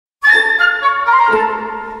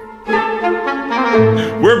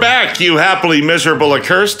We're back, you happily miserable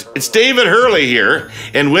accursed. It's David Herle here,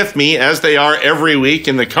 and with me, as they are every week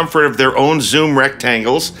in the comfort of their own Zoom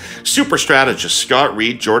rectangles, super strategists Scott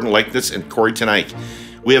Reid, Jordan Leichnitz, and Kory Teneycke.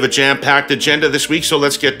 We have a jam-packed agenda this week, so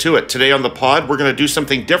let's get to it. Today on the pod, we're going to do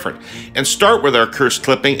something different and start with our cursed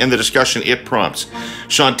clipping and the discussion it prompts.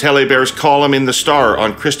 Sean Teneycke's column in The Star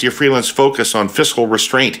on Chrystia Freeland's focus on fiscal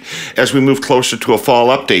restraint as we move closer to a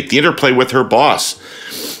fall update, the interplay with her boss.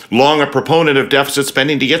 Long a proponent of deficit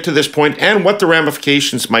spending to get to this point and what the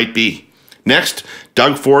ramifications might be. Next,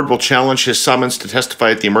 Doug Ford will challenge his summons to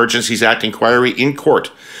testify at the Emergencies Act inquiry in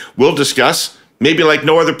court. We'll discuss, maybe like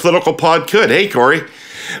no other political pod could, hey Kory,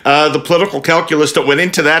 the political calculus that went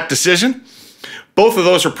into that decision. Both of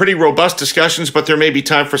those are pretty robust discussions, but there may be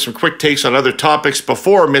time for some quick takes on other topics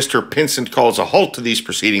before Mr. Pinsent calls a halt to these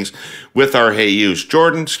proceedings with our Hey Yous.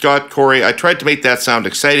 Jordan, Scott, Kory, I tried to make that sound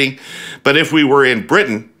exciting, but if we were in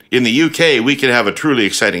Britain, in the UK, we could have a truly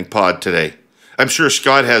exciting pod today. I'm sure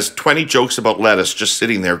Scott has 20 jokes about lettuce just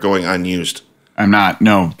sitting there going unused. I'm not.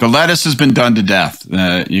 No, the lettuce has been done to death.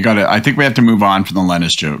 I think we have to move on from the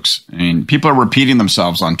lettuce jokes. I mean, people are repeating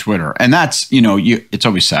themselves on Twitter. And that's, it's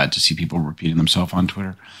always sad to see people repeating themselves on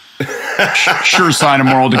Twitter. Sure sign of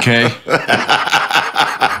moral decay.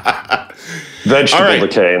 Vegetable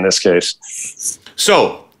decay in this case.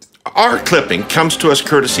 So, our clipping comes to us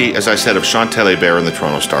courtesy, as I said, of Sean Teneycke in the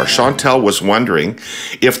Toronto Star. Chantal was wondering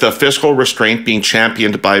if the fiscal restraint being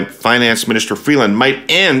championed by Finance Minister Freeland might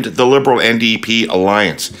end the Liberal NDP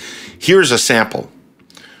alliance. Here's a sample.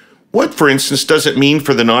 What, for instance, does it mean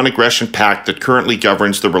for the non-aggression pact that currently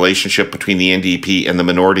governs the relationship between the NDP and the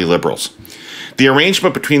minority Liberals? The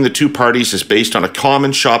arrangement between the two parties is based on a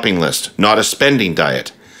common shopping list, not a spending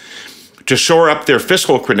diet. To shore up their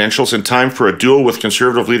fiscal credentials in time for a duel with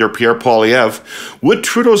Conservative leader Pierre Poilievre, would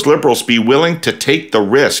Trudeau's Liberals be willing to take the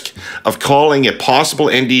risk of calling a possible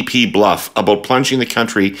NDP bluff about plunging the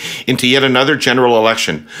country into yet another general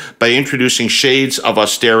election by introducing shades of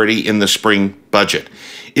austerity in the spring budget?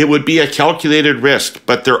 It would be a calculated risk,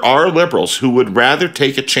 but there are Liberals who would rather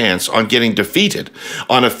take a chance on getting defeated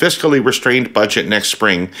on a fiscally restrained budget next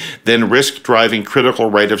spring than risk driving critical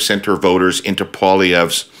right-of-centre voters into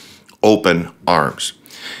Poilievre's open arms.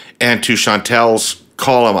 And to Chantal's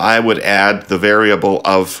column, I would add the variable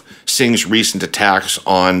of Singh's recent attacks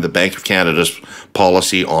on the Bank of Canada's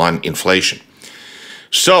policy on inflation.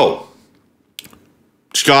 So,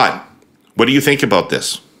 Scott, what do you think about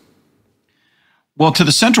this? Well, to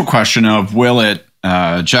the central question of will it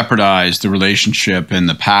jeopardize the relationship and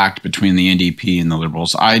the pact between the NDP and the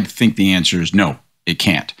Liberals, I think the answer is no, it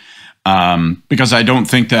can't. Because I don't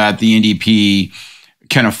think that the NDP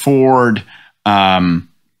can afford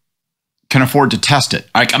to test it.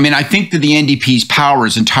 I think that the NDP's power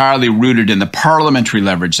is entirely rooted in the parliamentary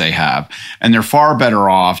leverage they have, and they're far better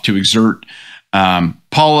off to exert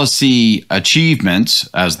policy achievements,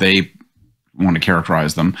 as they want to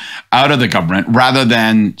characterize them, out of the government, rather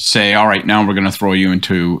than say, all right, now we're going to throw you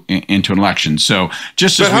into an election. So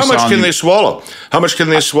just as how much can they swallow? How much can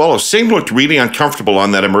they swallow? Singh looked really uncomfortable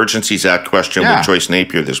on that Emergencies Act question with Joyce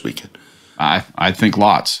Napier this weekend. I think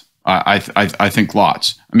lots. I think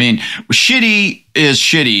lots. I mean, shitty is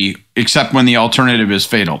shitty, except when the alternative is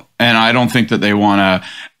fatal. And I don't think that they want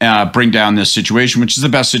to bring down this situation, which is the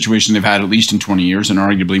best situation they've had at least in 20 years, and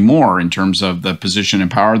arguably more in terms of the position and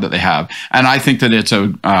power that they have. And I think that it's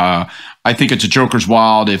a joker's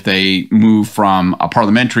wild if they move from a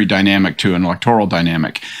parliamentary dynamic to an electoral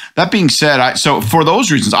dynamic. That being said, so for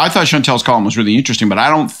those reasons, I thought Chantal's column was really interesting, but I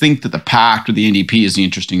don't think that the pact with the NDP is the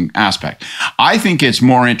interesting aspect. I think it's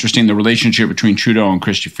more interesting the relationship between Trudeau and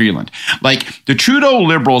Chrystia Freeland. Like, the Trudeau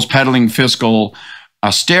Liberals peddling fiscal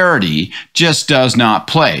austerity just does not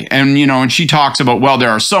play. And, and she talks about, well, there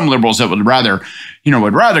are some Liberals that would rather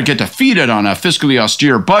get defeated on a fiscally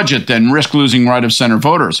austere budget than risk losing right-of-center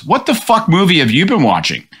voters. What the fuck movie have you been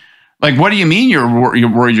watching? Like, what do you mean you're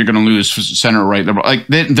worried you're going to lose center right? Like,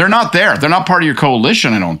 they're not there. They're not part of your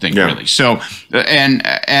coalition, I don't think, really. So, and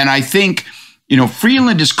I think,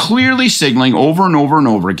 Freeland is clearly signaling over and over and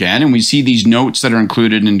over again, and we see these notes that are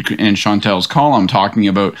included in Chantal's column talking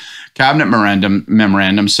about cabinet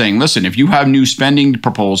memorandum saying, listen, if you have new spending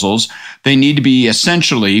proposals, they need to be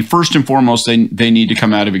essentially, first and foremost, they need to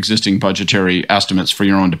come out of existing budgetary estimates for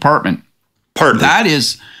your own department. Partly. That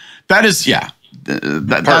is, yeah.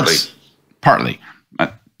 That's partly.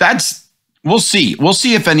 We'll see. We'll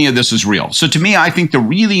see if any of this is real. So to me, I think the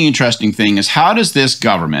really interesting thing is, how does this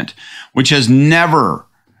government, which has never,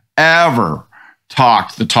 ever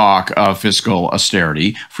talk the talk of fiscal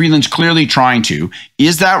austerity. Freeland's clearly trying to.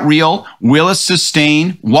 Is that real? Will it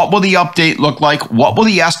sustain? What will the update look like? What will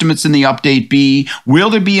the estimates in the update be? Will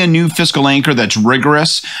there be a new fiscal anchor that's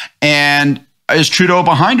rigorous? And is Trudeau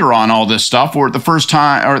behind her on all this stuff, or at the first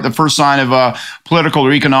sign of political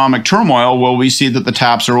or economic turmoil, will we see that the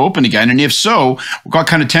taps are open again? And if so, what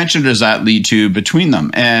kind of tension does that lead to between them?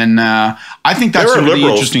 And I think that's a really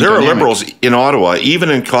interesting dynamic. There are Liberals in Ottawa, even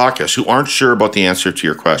in caucus, who aren't sure about the answer to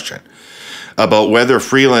your question about whether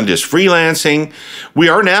Freeland is freelancing. We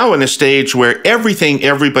are now in a stage where everything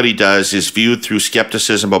everybody does is viewed through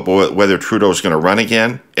skepticism about whether Trudeau is going to run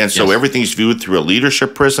again. And so everything's viewed through a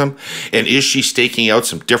leadership prism. And is she staking out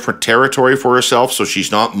some different territory for herself so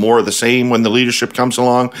she's not more of the same when the leadership comes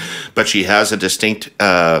along, but she has a distinct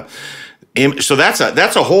so that's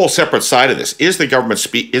a whole separate side of this. Is the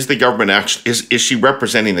government actually is she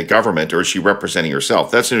representing the government, or is she representing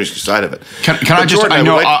herself? That's an interesting side of it. Can I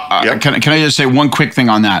just say one quick thing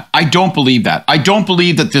on that? I don't believe that. I don't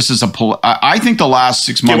believe that this is I think the last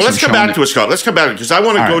 6 months. Let's come back to it, Scott. Let's come back because I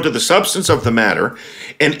want to go to the substance of the matter.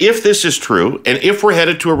 And if this is true, and if we're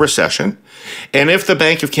headed to a recession, and if the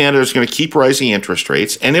Bank of Canada is going to keep rising interest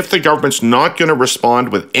rates, and if the government's not going to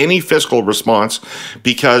respond with any fiscal response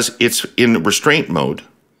because it's in restraint mode,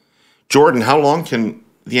 Jordan, how long can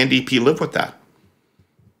the NDP live with that?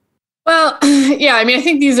 Well, yeah, I mean, I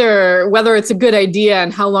think these are, whether it's a good idea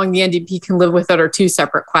and how long the NDP can live with it, are two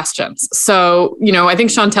separate questions. So, I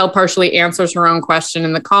think Chantal partially answers her own question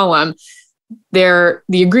in the column. The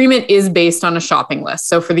agreement is based on a shopping list.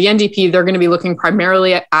 So for the NDP, they're going to be looking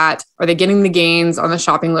primarily at, are they getting the gains on the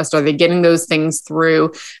shopping list? Are they getting those things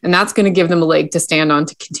through? And that's going to give them a leg to stand on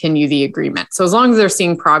to continue the agreement. So as long as they're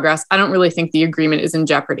seeing progress, I don't really think the agreement is in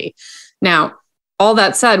jeopardy. Now, all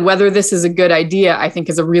that said, whether this is a good idea, I think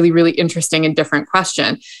is a really, really interesting and different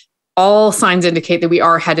question. All signs indicate that we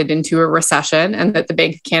are headed into a recession and that the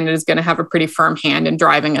Bank of Canada is going to have a pretty firm hand in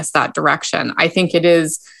driving us that direction. I think it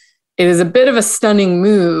is a bit of a stunning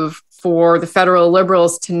move for the federal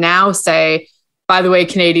Liberals to now say, by the way,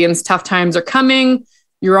 Canadians, tough times are coming.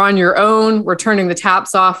 You're on your own. We're turning the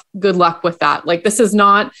taps off. Good luck with that.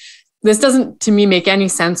 This doesn't, to me, make any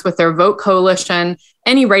sense with their vote coalition.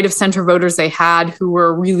 Any right of center voters they had who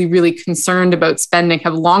were really, really concerned about spending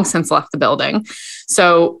have long since left the building.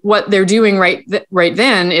 So what they're doing right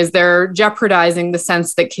then is they're jeopardizing the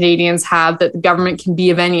sense that Canadians have that the government can be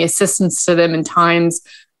of any assistance to them in times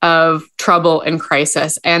of trouble and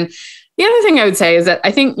crisis. And the other thing I would say is that I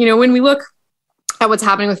think, when we look at what's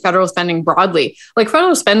happening with federal spending broadly,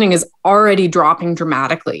 federal spending is already dropping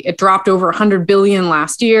dramatically. It dropped over 100 billion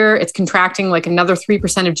last year. It's contracting another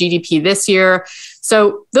 3% of GDP this year.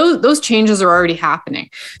 So those changes are already happening.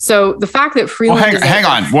 So the fact that Freeland hang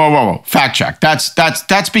on. Whoa. Fact check.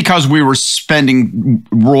 That's because we were spending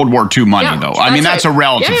World War II money, though. I mean, that's a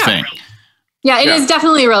relative thing. Yeah, it is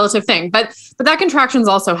definitely a relative thing, but that contraction is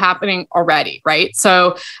also happening already, right?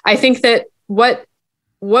 So I think that what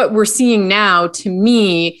we're seeing now, to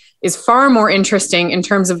me, is far more interesting in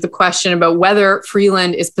terms of the question about whether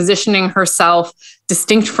Freeland is positioning herself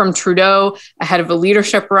distinct from Trudeau ahead of a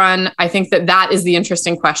leadership run. I think that is the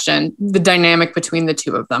interesting question, the dynamic between the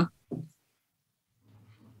two of them.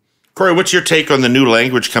 Kory, what's your take on the new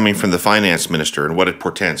language coming from the finance minister and what it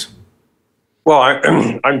portends? Well,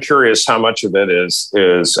 I'm curious how much of it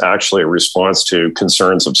is actually a response to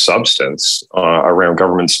concerns of substance around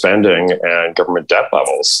government spending and government debt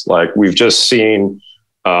levels. We've just seen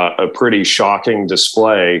a pretty shocking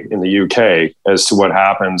display in the UK as to what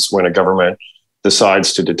happens when a government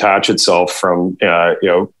decides to detach itself from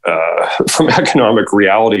economic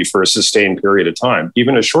reality for a sustained period of time.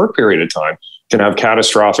 Even a short period of time can have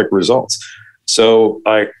catastrophic results. So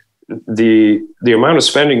the amount of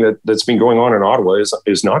spending that's been going on in Ottawa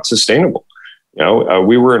is not sustainable.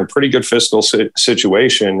 We were in a pretty good fiscal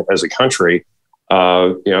situation as a country.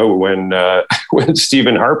 When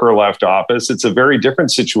Stephen Harper left office, it's a very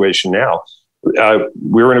different situation now.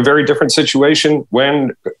 We were in a very different situation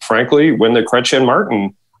when the Chrétien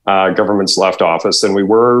Martin governments left office than we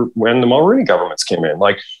were when the Mulroney governments came in.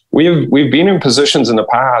 We've been in positions in the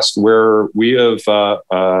past where we have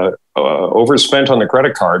overspent on the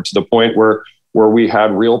credit card to the point where we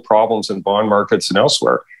had real problems in bond markets and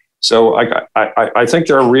elsewhere. So I think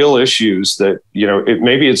there are real issues that,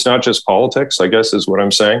 maybe it's not just politics, I guess is what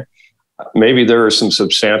I'm saying. Maybe there are some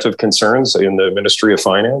substantive concerns in the Ministry of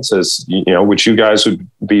Finance, which you guys would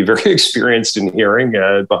be very experienced in hearing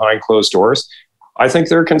behind closed doors. I think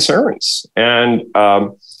there are concerns. And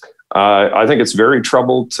I think it's very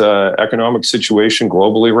troubled economic situation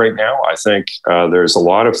globally right now. I think there's a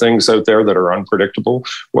lot of things out there that are unpredictable,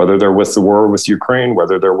 whether they're with the war with Ukraine,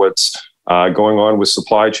 whether they're what's going on with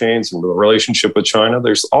supply chains and the relationship with China.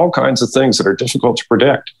 There's all kinds of things that are difficult to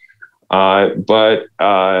predict. But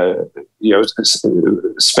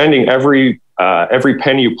spending every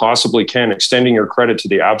penny you possibly can, extending your credit to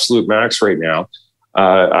the absolute max right now,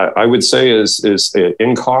 I would say is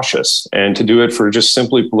incautious, and to do it for just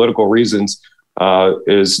simply political reasons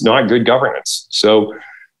is not good governance. So,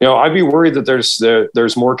 I'd be worried that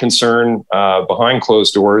there's more concern behind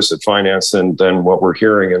closed doors at finance than what we're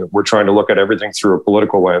hearing, and we're trying to look at everything through a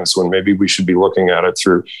political lens when maybe we should be looking at it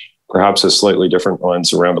through perhaps a slightly different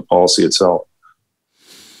lens around the policy itself.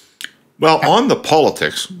 Well, on the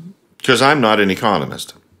politics, because I'm not an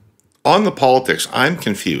economist, on the politics, I'm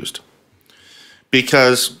confused.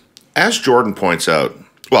 Because, as Jordan points out,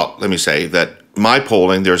 well, let me say that my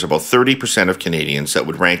polling, there's about 30% of Canadians that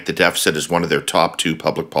would rank the deficit as one of their top 2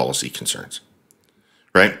 public policy concerns,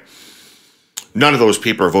 right? None of those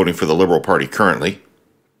people are voting for the Liberal Party currently,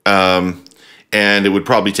 and it would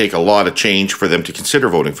probably take a lot of change for them to consider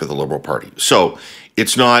voting for the Liberal Party. So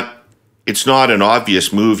it's not an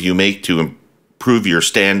obvious move you make to improve your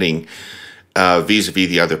standing vis-a-vis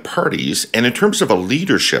the other parties. And in terms of a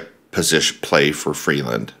leadership position play for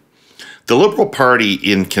Freeland, the Liberal Party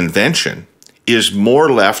in convention is more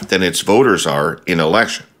left than its voters are in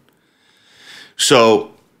election.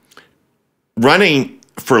 So running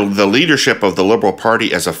for the leadership of the Liberal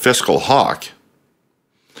Party as a fiscal hawk,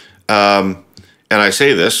 and I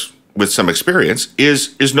say this with some experience,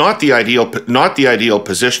 is not the ideal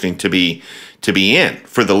positioning to be in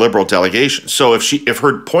for the Liberal delegation. So if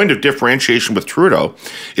her point of differentiation with Trudeau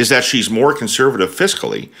is that she's more conservative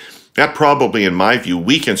fiscally, that probably, in my view,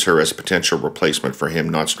 weakens her as a potential replacement for him,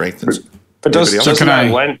 not strengthens it. But doesn't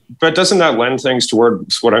that lend things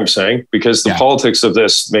towards what I'm saying? Because the politics of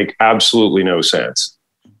this make absolutely no sense.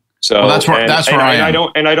 So that's where I am.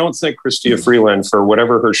 I don't think Chrystia Freeland, for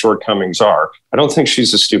whatever her shortcomings are, I don't think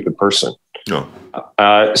she's a stupid person. No.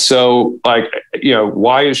 So,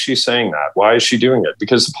 why is she saying that? Why is she doing it?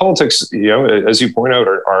 Because the politics, as you point out,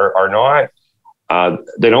 are not.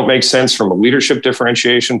 They don't make sense from a leadership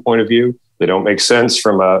differentiation point of view. They don't make sense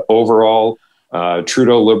from an overall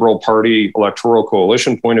Trudeau Liberal Party electoral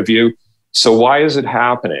coalition point of view. So why is it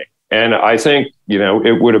happening? And I think,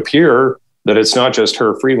 it would appear that it's not just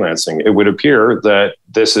her freelancing. It would appear that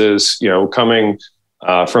this is, coming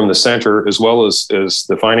from the center as well as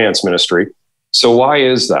the finance ministry. So why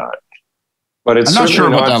is that? But it's I'm not sure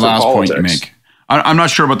about that last politics. point you make. I'm not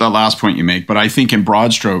sure about that last point you make, but I think in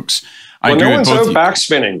broad strokes, no one's out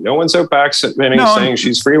backspinning. No one's out backspinning saying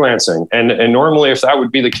she's freelancing. And normally, if that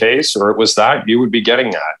would be the case, or it was that, you would be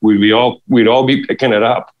getting that. We'd all be picking it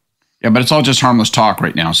up. Yeah, but it's all just harmless talk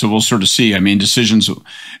right now. So we'll sort of see. I mean, decisions,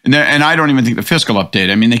 and I don't even think the fiscal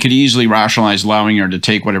update. I mean, they could easily rationalize allowing her to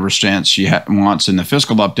take whatever stance she wants in the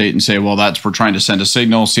fiscal update and say, well, we're trying to send a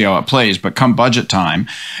signal, see how it plays. But come budget time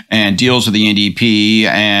and deals with the NDP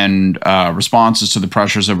and responses to the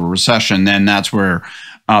pressures of a recession, then that's where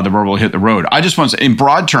the rubber will hit the road. I just want to say, in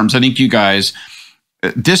broad terms, I think you guys,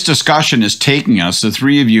 this discussion is taking us, the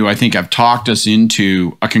three of you, I think, have talked us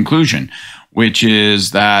into a conclusion, which is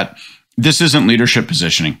that this isn't leadership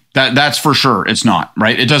positioning. That's for sure. It's not,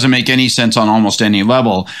 right? It doesn't make any sense on almost any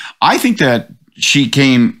level. I think that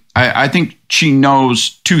I think she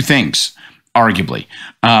knows 2 things, arguably.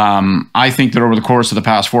 I think that over the course of the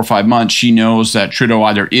past 4 or 5 months, she knows that Trudeau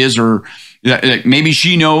either is or maybe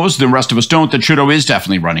she knows, the rest of us don't, that Trudeau is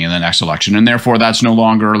definitely running in the next election. And therefore, that's no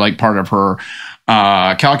longer like part of her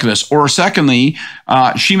calculus. Or secondly,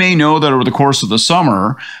 she may know that over the course of the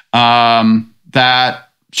summer, that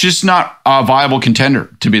she's not a viable contender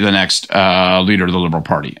to be the next leader of the Liberal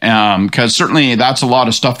Party. Because certainly that's a lot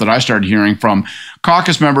of stuff that I started hearing from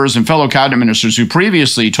caucus members and fellow cabinet ministers who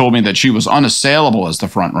previously told me that she was unassailable as the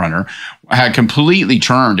front runner, had completely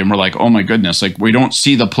turned and were like, oh my goodness, like we don't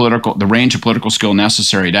see the range of political skill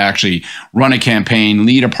necessary to actually run a campaign,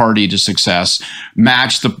 lead a party to success,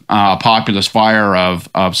 match the populist fire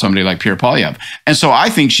of somebody like Pierre Poilievre. And so I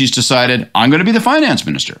think she's decided, I'm going to be the finance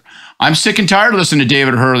minister. I'm sick and tired of listening to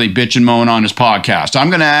David Herle bitch and moan on his podcast. I'm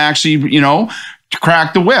going to actually,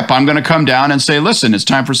 crack the whip. I'm going to come down and say, listen, it's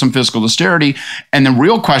time for some fiscal austerity. And the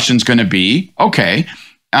real question is going to be, okay,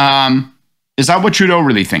 is that what Trudeau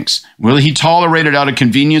really thinks? Will he tolerate it out of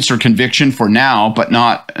convenience or conviction for now, but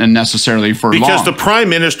not necessarily for long? Because the prime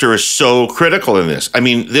minister is so critical in this. I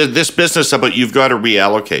mean, this business about you've got to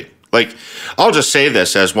reallocate. Like, I'll just say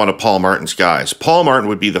this as one of Paul Martin's guys. Paul Martin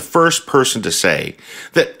would be the first person to say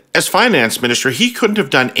that as finance minister, he couldn't have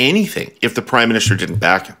done anything if the prime minister didn't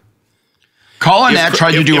back him. Colin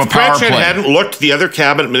tried to do a power play. If Chrétien hadn't looked the other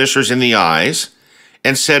cabinet ministers in the eyes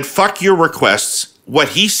and said, fuck your requests, what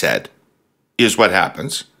he said is what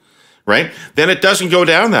happens, right? Then it doesn't go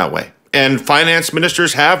down that way. And finance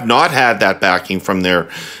ministers have not had that backing from their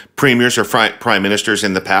premiers or prime ministers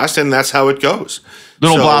in the past, and that's how it goes.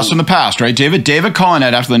 Little blast from the past, right, David? David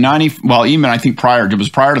Collinet, after the 90, well, even I think prior to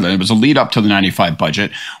that, it was a lead up to the 95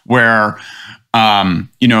 budget where,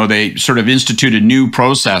 they sort of instituted new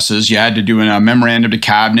processes. You had to do a memorandum to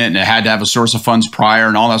cabinet, and it had to have a source of funds prior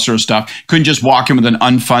and all that sort of stuff. Couldn't just walk in with an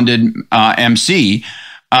unfunded MC.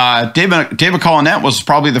 David Collinet was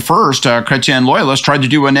probably the first Chrétien loyalist, tried to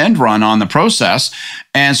do an end run on the process.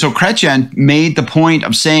 And so Chrétien made the point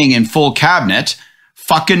of saying in full cabinet,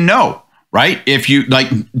 fucking no, right? If you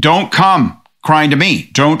don't come crying to me.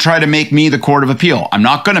 Don't try to make me the court of appeal. I'm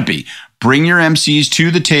not going to be. Bring your MCs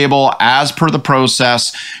to the table as per the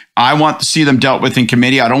process. I want to see them dealt with in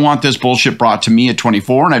committee. I don't want this bullshit brought to me at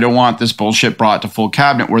 24, and I don't want this bullshit brought to full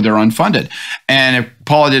cabinet where they're unfunded. And if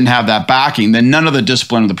Paula didn't have that backing, then none of the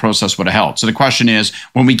discipline of the process would have held. So the question is,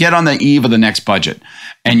 when we get on the eve of the next budget,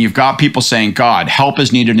 and you've got people saying, "God, help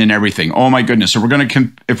is needed in everything." Oh my goodness! So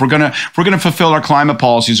if we're gonna fulfill our climate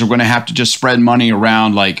policies, we're going to have to just spread money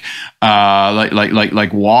around like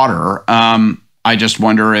water. I just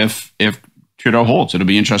wonder if Trudeau holds. It'll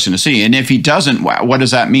be interesting to see. And if he doesn't, what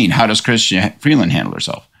does that mean? How does Chrystia Freeland handle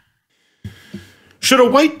herself? Should a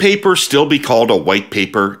white paper still be called a white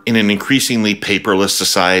paper in an increasingly paperless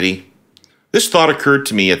society? This thought occurred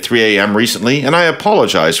to me at 3 a.m. recently, and I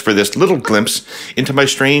apologize for this little glimpse into my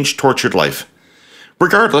strange, tortured life.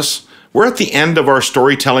 Regardless, we're at the end of our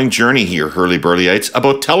storytelling journey here, Hurly-Burlyites,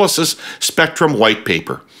 about TELUS's Spectrum White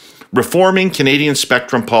Paper, reforming Canadian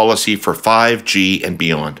spectrum policy for 5G and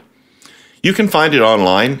beyond. You can find it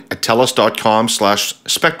online at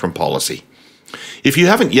telus.com/spectrum policy. If you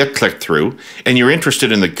haven't yet clicked through and you're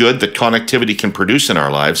interested in the good that connectivity can produce in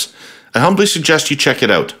our lives, I humbly suggest you check it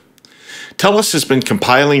out. TELUS has been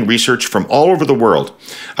compiling research from all over the world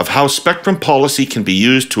of how spectrum policy can be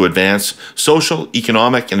used to advance social,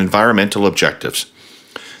 economic, and environmental objectives.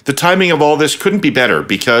 The timing of all this couldn't be better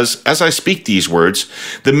because, as I speak these words,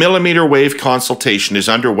 the millimeter wave consultation is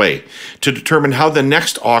underway to determine how the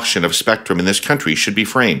next auction of spectrum in this country should be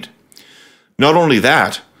framed. Not only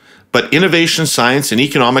that, but Innovation, Science and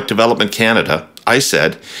Economic Development Canada,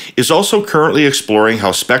 ISED, is also currently exploring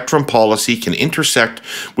how spectrum policy can intersect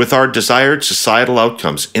with our desired societal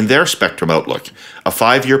outcomes in their spectrum outlook, a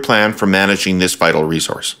 5-year plan for managing this vital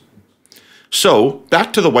resource. So,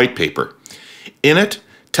 back to the white paper. In it,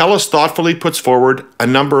 TELUS thoughtfully puts forward a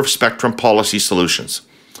number of spectrum policy solutions,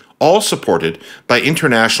 all supported by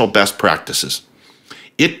international best practices.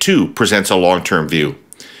 It too presents a long-term view.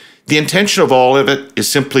 The intention of all of it is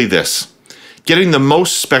simply this: getting the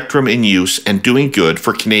most spectrum in use and doing good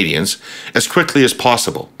for Canadians as quickly as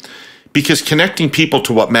possible, because connecting people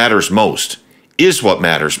to what matters most is what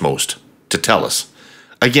matters most to TELUS.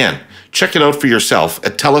 Again, check it out for yourself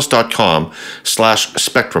at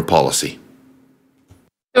telus.com/spectrum policy.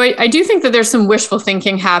 So I do think that there's some wishful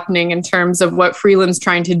thinking happening in terms of what Freeland's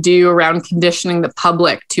trying to do around conditioning the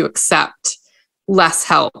public to accept less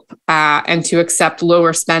help and to accept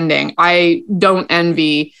lower spending. I don't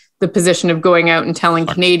envy the position of going out and telling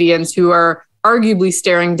Canadians who are arguably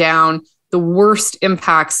staring down the worst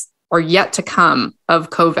impacts are yet to come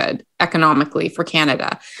of COVID economically for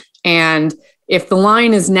Canada. And if the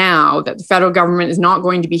line is now that the federal government is not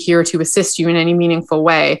going to be here to assist you in any meaningful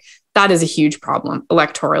way, that is a huge problem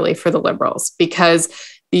electorally for the Liberals, because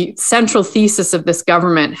the central thesis of this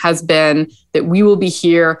government has been that we will be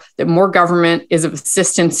here, that more government is of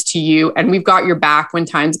assistance to you, and we've got your back when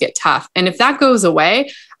times get tough. And if that goes away,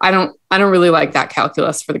 I don't really like that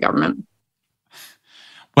calculus for the government.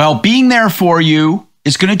 Well, being there for you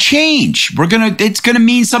is going to change. It's going to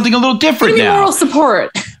mean something a little different now. Moral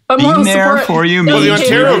support. But being there for you. Well, the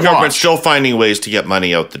Ontario government's still finding ways to get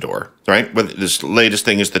money out the door, right? But this latest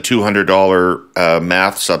thing is the $200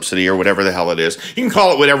 math subsidy or whatever the hell it is. You can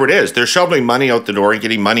call it whatever it is. They're shoveling money out the door and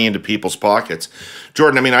getting money into people's pockets.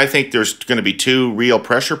 Jordan, I mean, I think there's going to be two real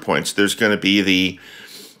pressure points. There's going to be the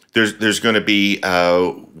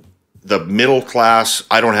middle class,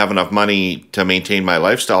 I don't have enough money to maintain my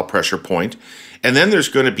lifestyle pressure point. And then there's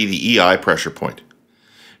going to be the EI pressure point.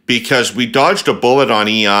 Because we dodged a bullet on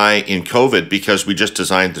EI in COVID because we just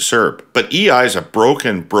designed the CERB. But EI is a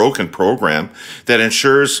broken program that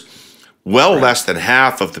ensures well less than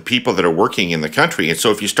half of the people that are working in the country. And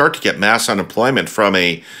so if you start to get mass unemployment from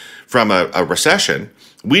a recession,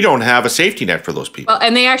 We don't have a safety net for those people. Well,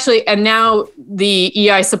 and now the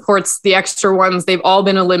EI supports the extra ones. They've all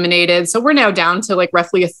been eliminated. So we're now down to like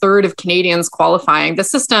roughly a third of Canadians qualifying. The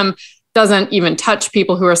system doesn't even touch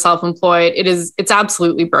people who are self-employed. It's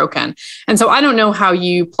absolutely broken. And so I don't know how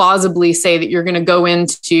you plausibly say that you're going to go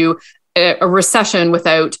into a recession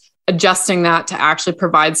without adjusting that to actually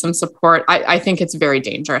provide some support. I think it's very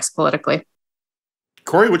dangerous politically.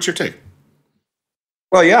 Kory, what's your take?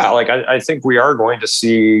 Well, yeah, like I think we are going to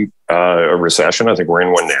see a recession. I think we're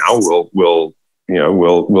in one now.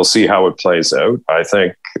 We'll see how it plays out. I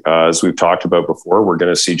think, as we've talked about before, we're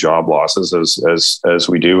going to see job losses as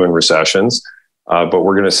we do in recessions, but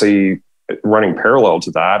we're going to see, running parallel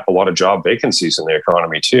to that, a lot of job vacancies in the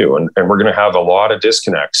economy too, and we're going to have a lot of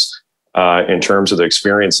disconnects in terms of the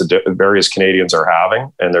experience that various Canadians are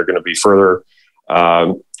having, and they're going to be further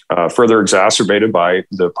exacerbated by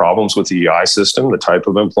the problems with the EI system, the type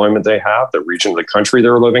of employment they have, the region of the country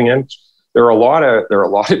they're living in. There are a lot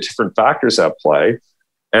of different factors at play.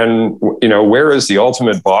 And, where is the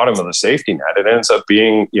ultimate bottom of the safety net? It ends up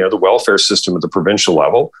being, the welfare system at the provincial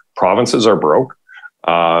level. Provinces are broke.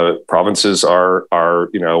 Provinces are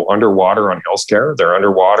underwater on healthcare. They're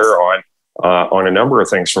underwater on a number of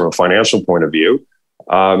things from a financial point of view.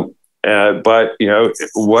 But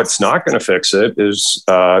what's not going to fix it is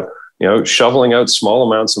shoveling out small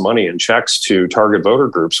amounts of money and checks to target voter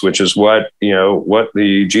groups, which is what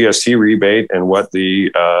the GST rebate and what the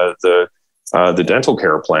dental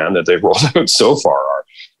care plan that they've rolled out so far are.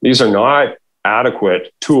 These are not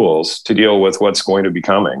adequate tools to deal with what's going to be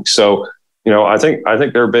coming. So I think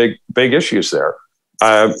there are big issues there.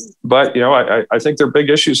 But I think there are big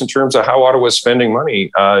issues in terms of how Ottawa is spending money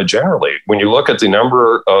generally. When you look at the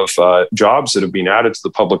number of jobs that have been added to the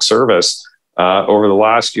public service over the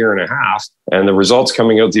last year and a half, and the results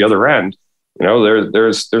coming out the other end,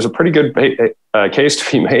 there's a pretty good case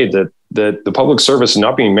to be made that the public service is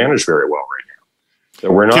not being managed very well right now.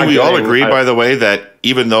 So we're not. Can we all agree, by the way, that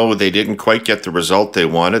even though they didn't quite get the result they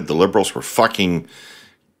wanted, the Liberals were fucking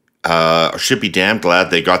should be damn glad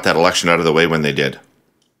they got that election out of the way when they did.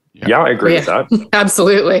 Yeah, I agree with that.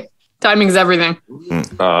 Absolutely. Timing's everything.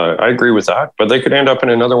 I agree with that, but they could end up in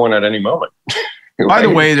another one at any moment. Right? By the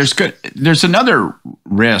way, there's another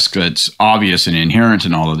risk that's obvious and inherent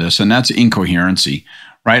in all of this, and that's incoherency.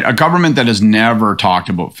 Right? A government that has never talked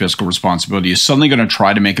about fiscal responsibility is suddenly going to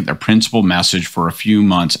try to make it their principal message for a few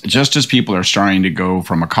months, just as people are starting to go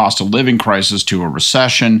from a cost of living crisis to a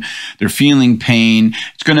recession. They're feeling pain.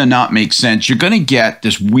 It's going to not make sense. You're going to get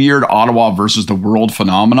this weird Ottawa versus the world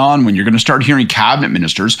phenomenon when you're going to start hearing cabinet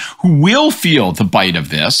ministers who will feel the bite of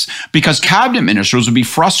this, because cabinet ministers will be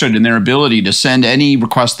frustrated in their ability to send any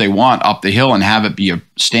request they want up the hill and have it be a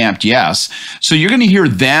stamped yes. So you're going to hear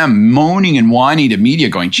them moaning and whining to media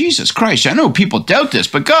going, Jesus Christ, I know people doubt this,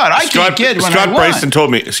 but God, I can't get what I want.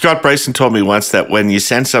 Scott Bryson told me once that when you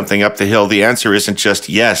send something up the hill, the answer isn't just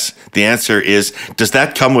yes. The answer is, does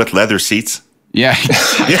that come with leather seats? Yeah.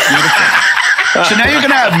 So now you're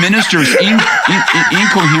going to have ministers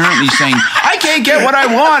incoherently saying, I can't get what I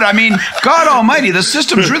want. I mean, God almighty, the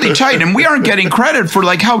system's really tight, and we aren't getting credit for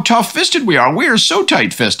like how tough-fisted we are. We are so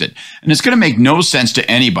tight-fisted. And it's going to make no sense to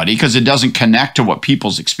anybody because it doesn't connect to what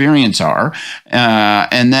people's experience are.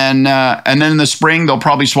 And then in the spring, they'll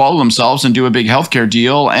probably swallow themselves and do a big healthcare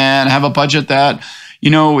deal and have a budget that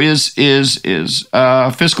is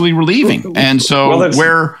fiscally relieving. And so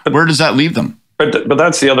where does that leave them? But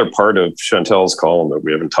that's the other part of Chantel's column that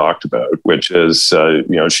we haven't talked about, which is,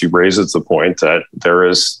 she raises the point that there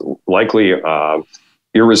is likely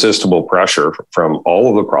irresistible pressure from all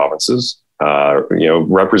of the provinces,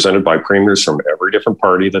 represented by premiers from every different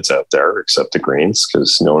party that's out there, except the Greens,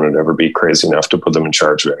 because no one would ever be crazy enough to put them in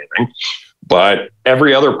charge of anything. But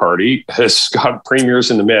every other party has got premiers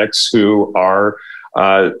in the mix who are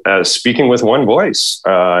speaking with one voice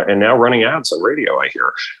and now running ads on radio, I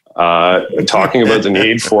hear. Talking about the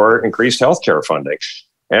need for increased healthcare funding.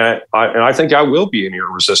 And I think that will be an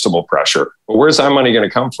irresistible pressure. But where's that money going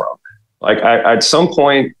to come from? Like at some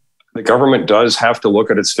point, the government does have to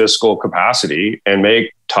look at its fiscal capacity and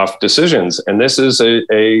make tough decisions. And this is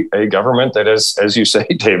a government that is, as you say,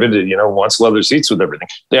 David, wants leather seats with everything.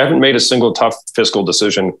 They haven't made a single tough fiscal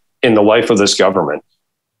decision in the life of this government.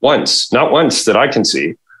 Not once that I can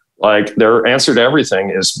see. Like their answer to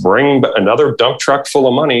everything is bring another dump truck full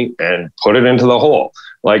of money and put it into the hole.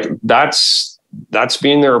 Like that's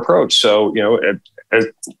been their approach. So,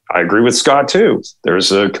 I agree with Scott too.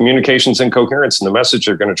 There's a communications incoherence in the message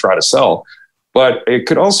they're going to try to sell. But it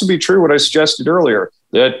could also be true what I suggested earlier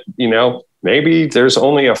that, maybe there's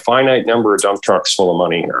only a finite number of dump trucks full of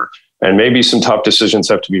money here. And maybe some tough decisions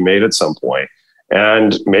have to be made at some point.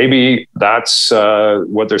 And maybe that's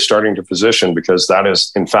what they're starting to position, because that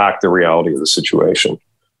is, in fact, the reality of the situation.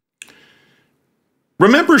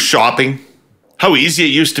 Remember shopping? How easy it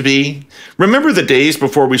used to be? Remember the days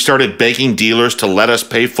before we started begging dealers to let us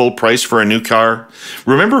pay full price for a new car?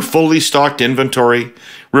 Remember fully stocked inventory?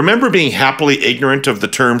 Remember being happily ignorant of the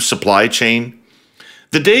term supply chain?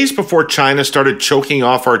 The days before China started choking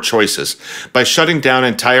off our choices by shutting down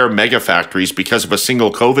entire mega factories because of a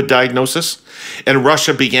single COVID diagnosis, and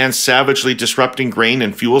Russia began savagely disrupting grain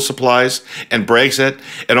and fuel supplies, and Brexit,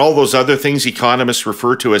 and all those other things economists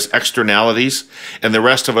refer to as externalities, and the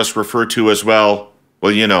rest of us refer to as, well,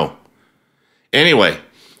 you know. Anyway,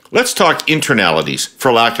 let's talk internalities,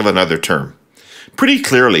 for lack of another term. Pretty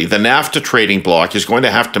clearly, the NAFTA trading bloc is going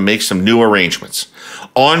to have to make some new arrangements.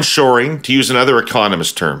 Onshoring, to use another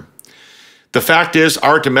economist term. The fact is,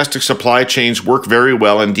 our domestic supply chains work very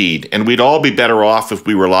well indeed, and we'd all be better off if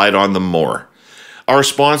we relied on them more. Our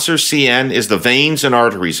sponsor, CN, is the veins and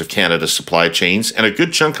arteries of Canada's supply chains, and a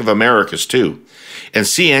good chunk of America's too. And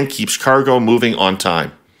CN keeps cargo moving on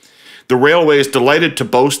time. The railway is delighted to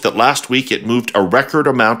boast that last week it moved a record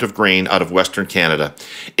amount of grain out of Western Canada,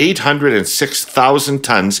 806,000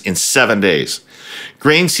 tons in 7 days.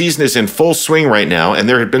 Grain season is in full swing right now, and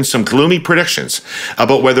there had been some gloomy predictions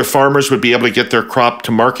about whether farmers would be able to get their crop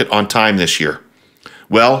to market on time this year.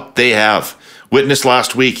 Well, they have. Witness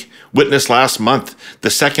last week, witness last month, the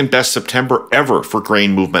second best September ever for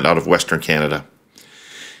grain movement out of Western Canada.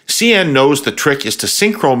 CN knows the trick is to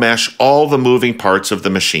synchro-mesh all the moving parts of the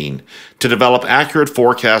machine to develop accurate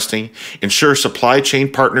forecasting, ensure supply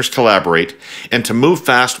chain partners collaborate, and to move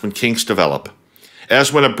fast when kinks develop.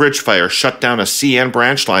 As when a bridge fire shut down a CN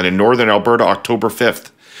branch line in northern Alberta October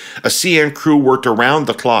 5th. A CN crew worked around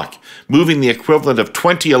the clock, moving the equivalent of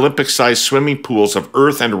 20 Olympic-sized swimming pools of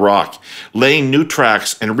earth and rock, laying new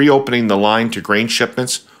tracks and reopening the line to grain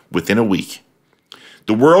shipments within a week.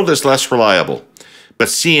 The world is less reliable, but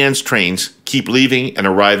CN's trains keep leaving and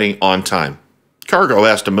arriving on time. Cargo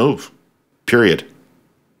has to move, period.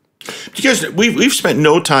 Because we've spent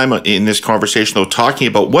no time in this conversation, though, talking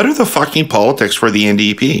about what are the fucking politics for the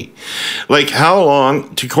NDP. Like, how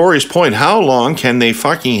long, to Kory's point, how long can they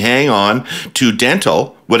fucking hang on to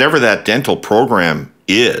dental, whatever that dental program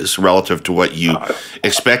is relative to what you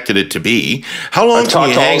expected it to be? How long can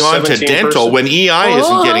you hang on to dental when EI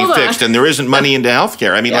isn't getting fixed and there isn't money into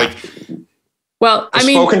healthcare? I mean, well, I've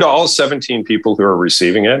spoken to all 17 people who are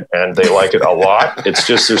receiving it, and they like it a lot. It's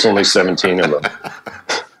just there's only 17 of them.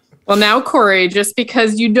 Well, now, Kory, just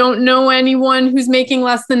because you don't know anyone who's making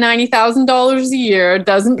less than $90,000 a year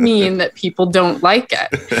doesn't mean that people don't like it.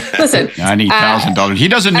 Listen, $90,000. He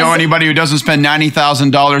doesn't know anybody who doesn't spend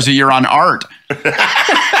 $90,000 a year on art.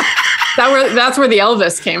 That's where the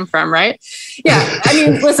Elvis came from, right? Yeah. I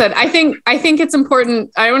mean, listen, I think it's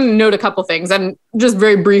important. I want to note a couple things, and just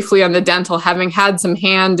very briefly on the dental, having had some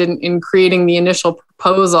hand in creating the initial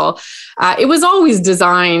proposal. It was always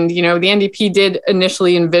designed, the NDP did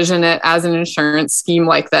initially envision it as an insurance scheme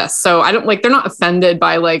like this. So they're not offended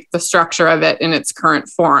by the structure of it in its current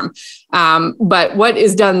form. But what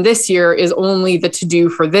is done this year is only the to-do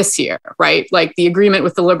for this year, right? Like the agreement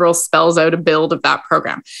with the Liberals spells out a build of that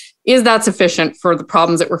program. Is that sufficient for the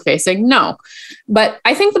problems that we're facing? No. But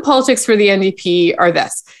I think the politics for the NDP are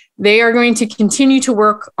this. They are going to continue to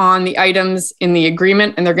work on the items in the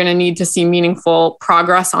agreement, and they're going to need to see meaningful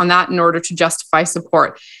progress on that in order to justify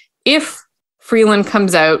support. If Freeland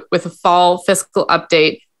comes out with a fall fiscal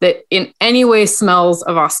update that in any way smells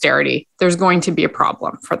of austerity, there's going to be a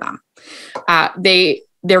problem for them.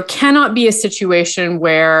 There cannot be a situation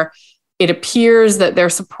where it appears that they're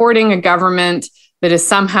supporting a government that is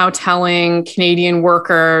somehow telling Canadian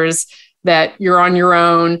workers that you're on your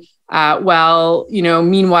own.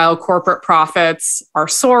 Meanwhile, corporate profits are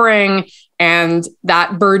soaring, and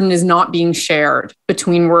that burden is not being shared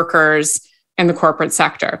between workers and the corporate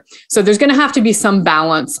sector. So there's going to have to be some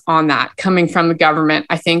balance on that coming from the government,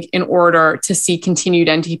 I think, in order to see continued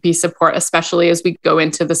NDP support, especially as we go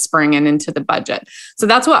into the spring and into the budget. So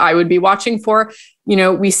that's what I would be watching for.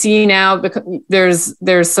 We see now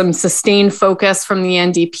there's some sustained focus from the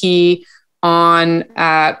NDP on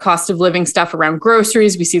cost of living stuff around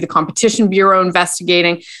groceries. We see the Competition Bureau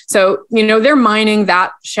investigating. So, they're mining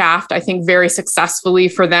that shaft, I think, very successfully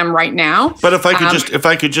for them right now. But if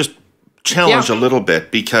I could just challenge a little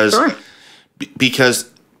bit, because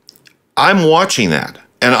I'm watching that,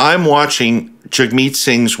 and I'm watching Jagmeet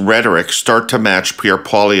Singh's rhetoric start to match Pierre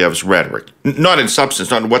Poilievre's rhetoric. Not in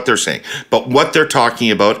substance, not in what they're saying, but what they're talking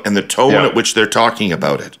about and the tone at which they're talking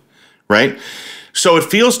about it, right? So it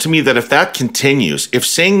feels to me that if that continues, if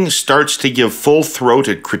Singh starts to give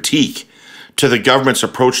full-throated critique to the government's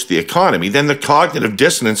approach to the economy, then the cognitive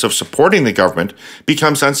dissonance of supporting the government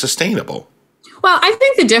becomes unsustainable. Well, I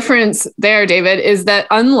think the difference there, David, is that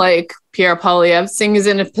unlike Pierre Poilievre, Singh is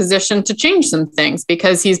in a position to change some things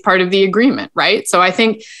because he's part of the agreement, right? So I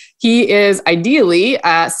think he is ideally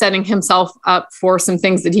setting himself up for some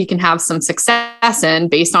things that he can have some success in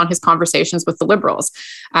based on his conversations with the Liberals.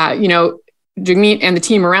 Jagmeet and the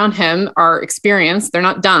team around him are experienced. They're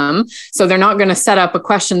not dumb. So they're not going to set up a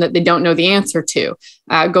question that they don't know the answer to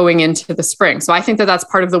going into the spring. So I think that that's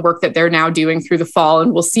part of the work that they're now doing through the fall,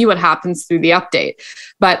 and we'll see what happens through the update.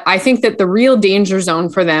 But I think that the real danger zone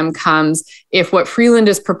for them comes if what Freeland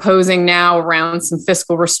is proposing now around some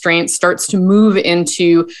fiscal restraint starts to move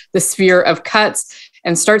into the sphere of cuts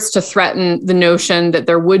and starts to threaten the notion that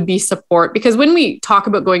there would be support. Because when we talk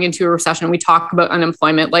about going into a recession, we talk about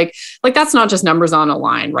unemployment, like that's not just numbers on a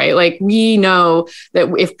line, right? Like we know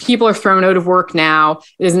that if people are thrown out of work now,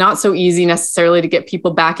 it is not so easy necessarily to get people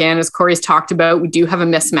back in. As Kory's talked about, we do have a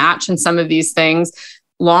mismatch in some of these things.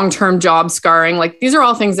 Long-term job scarring, like these are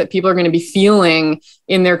all things that people are going to be feeling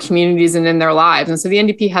in their communities and in their lives. And so the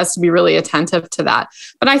NDP has to be really attentive to that.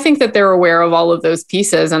 But I think that they're aware of all of those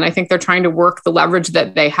pieces. And I think they're trying to work the leverage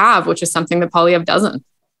that they have, which is something that Poilievre doesn't.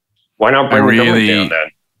 Why not bring the government down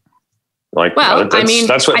then? Like, well,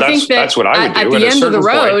 that's what I would do. At the end of the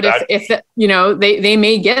road, if they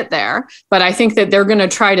may get there, but I think that they're going to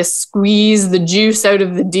try to squeeze the juice out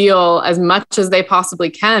of the deal as much as they possibly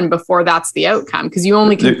can before that's the outcome, because you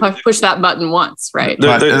only can push that button once, right?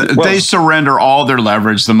 They surrender all their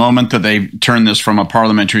leverage the moment that they turn this from a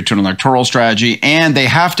parliamentary to an electoral strategy, and they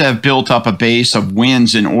have to have built up a base of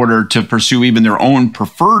wins in order to pursue even their own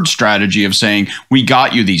preferred strategy of saying, we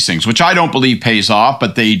got you these things, which I don't believe pays off,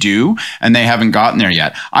 but they do. And they haven't gotten there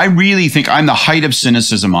yet. I really think I'm the height of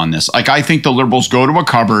cynicism on this. Like, I think the Liberals go to a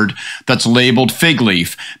cupboard that's labeled fig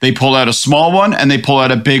leaf. They pull out a small one and they pull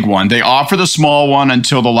out a big one. They offer the small one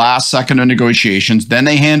until the last second of negotiations. Then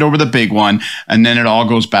they hand over the big one, and then it all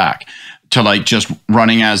goes back to like just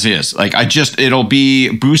running as is. Like it'll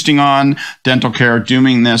be boosting on dental care,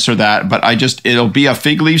 doing this or that, but it'll be a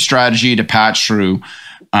fig leaf strategy to patch through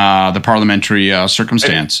the parliamentary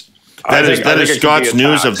circumstance. That is Scott's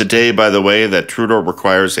news of the day, by the way, that Trudeau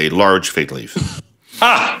requires a large fig leaf.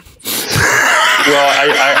 Well, I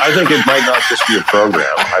think it might not just be a program.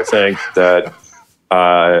 I think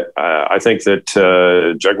that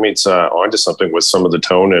Jagmeet's onto something with some of the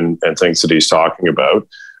tone and things that he's talking about.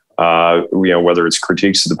 Whether it's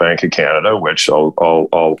critiques of the Bank of Canada, which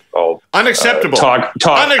I'll unacceptable.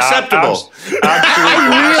 Unacceptable.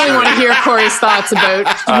 I really want to hear Kory's thoughts about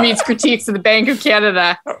Jagmeet's critiques of the Bank of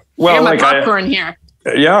Canada. Well, my popcorn here.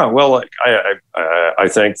 Yeah, well, I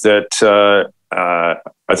think that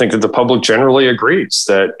the public generally agrees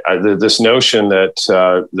that this notion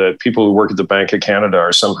that people who work at the Bank of Canada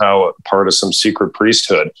are somehow part of some secret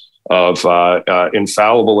priesthood of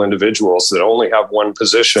infallible individuals that only have one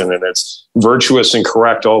position and it's virtuous and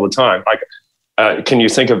correct all the time. Can you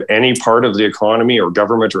think of any part of the economy or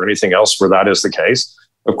government or anything else where that is the case?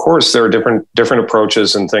 Of course, there are different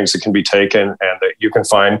approaches and things that can be taken, and that you can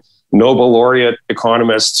find Nobel laureate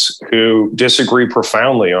economists who disagree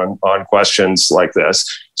profoundly on questions like this.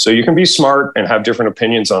 So you can be smart and have different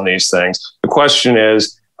opinions on these things. The question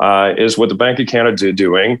is what the Bank of Canada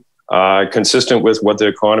doing consistent with what the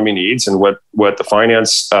economy needs and what the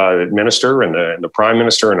finance minister and the prime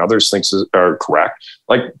minister and others thinks are correct?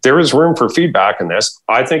 Like, there is room for feedback in this.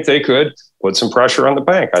 I think they could put some pressure on the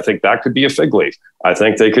bank. I think that could be a fig leaf. I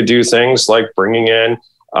think they could do things like bringing in,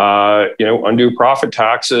 undue profit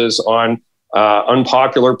taxes on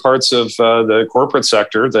unpopular parts of the corporate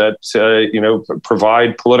sector that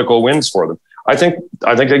provide political wins for them. I think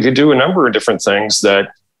they could do a number of different things that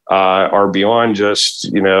are beyond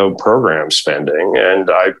just program spending, and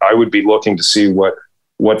I would be looking to see what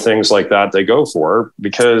things like that they go for,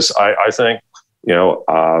 because I think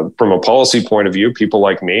from a policy point of view, people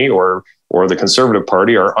like me or the Conservative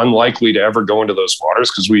Party are unlikely to ever go into those waters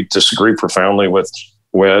because we disagree profoundly with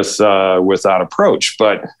that approach.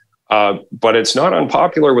 But it's not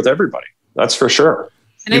unpopular with everybody. That's for sure.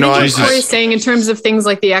 And I think what Kory's saying in terms of things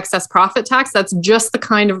like the excess profit tax, that's just the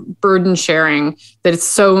kind of burden sharing that it's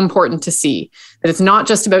so important to see. That it's not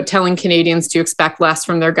just about telling Canadians to expect less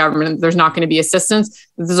from their government. There's not going to be assistance.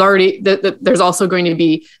 There's also going to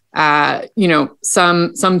be,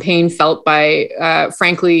 some pain felt by,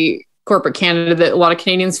 frankly, corporate Canada that a lot of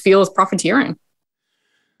Canadians feel is profiteering.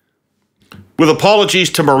 With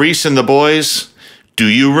apologies to Maurice and the boys, do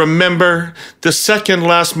you remember the second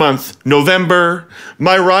last month, November?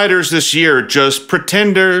 My riders this year, just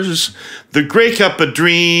pretenders. The Grey Cup a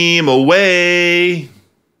dream away.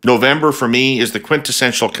 November for me is the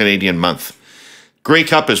quintessential Canadian month. Grey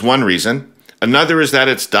Cup is one reason. Another is that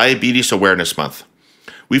it's Diabetes Awareness Month.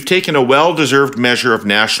 We've taken a well-deserved measure of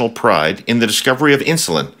national pride in the discovery of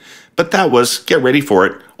insulin, but that was, get ready for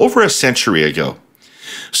it, over a century ago.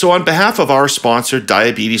 So on behalf of our sponsor,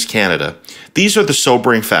 Diabetes Canada, these are the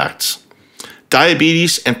sobering facts.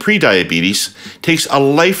 Diabetes and prediabetes takes a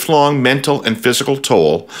lifelong mental and physical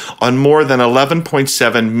toll on more than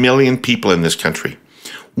 11.7 million people in this country.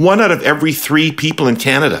 1 out of every 3 people in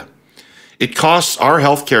Canada. It costs our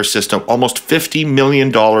healthcare system almost $50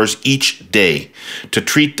 million each day to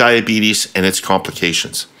treat diabetes and its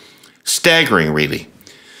complications. Staggering, really.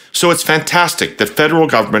 So it's fantastic that federal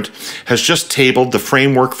government has just tabled the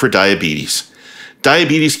framework for diabetes.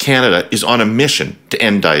 Diabetes Canada is on a mission to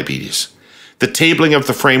end diabetes. The tabling of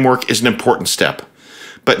the framework is an important step.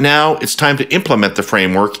 But now it's time to implement the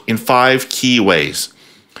framework in 5 key ways.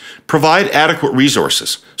 Provide adequate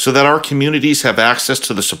resources so that our communities have access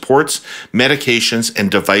to the supports, medications, and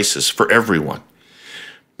devices for everyone.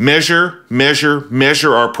 Measure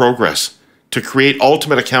our progress to create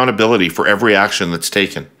ultimate accountability for every action that's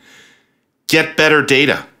taken. Get better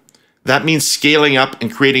data. That means scaling up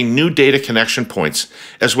and creating new data connection points,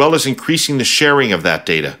 as well as increasing the sharing of that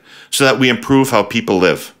data so that we improve how people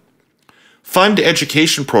live. Fund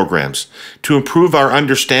education programs to improve our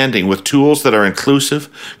understanding with tools that are inclusive,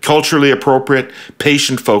 culturally appropriate,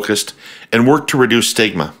 patient-focused, and work to reduce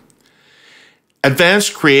stigma. Advance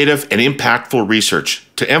creative and impactful research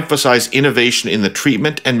to emphasize innovation in the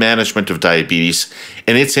treatment and management of diabetes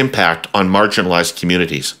and its impact on marginalized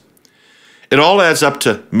communities. It all adds up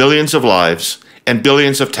to millions of lives and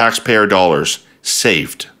billions of taxpayer dollars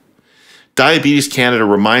saved. Diabetes Canada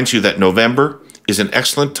reminds you that November is an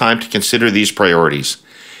excellent time to consider these priorities,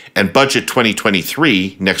 and Budget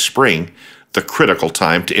 2023 next spring, the critical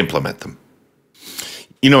time to implement them.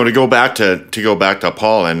 You know, to go back to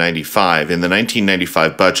Paul and 95, in the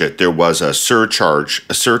 1995 budget, there was a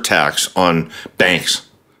surtax on banks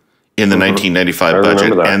in the 1995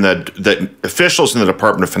 budget, and the officials in the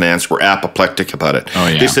Department of Finance were apoplectic about it. Oh,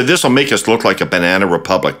 yeah. They said, this will make us look like a banana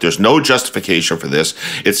republic. There's no justification for this.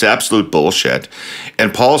 It's absolute bullshit.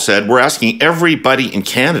 And Paul said, we're asking everybody in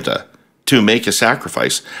Canada to make a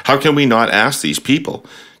sacrifice. How can we not ask these people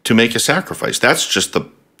to make a sacrifice? That's just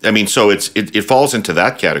so it falls into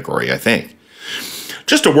that category, I think.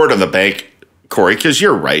 Just a word on the bank, Kory, because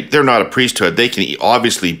you're right. They're not a priesthood. They can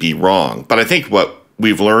obviously be wrong. But I think what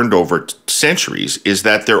we've learned over centuries is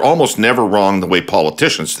that they're almost never wrong the way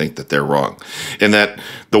politicians think that they're wrong. And that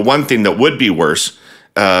the one thing that would be worse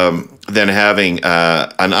than having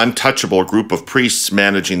an untouchable group of priests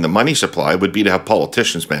managing the money supply would be to have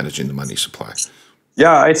politicians managing the money supply.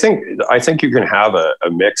 Yeah, I think you can have a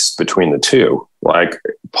mix between the two. Like,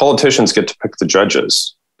 politicians get to pick the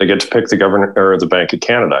judges. They get to pick the governor or the Bank of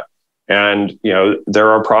Canada. And, you know, there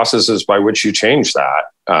are processes by which you change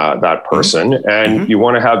that person, and you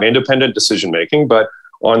want to have independent decision making, but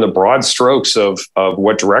on the broad strokes of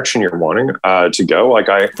what direction you're wanting to go,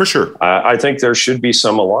 I think there should be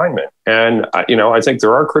some alignment. And, I think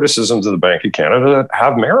there are criticisms of the Bank of Canada that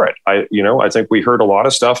have merit. I think we heard a lot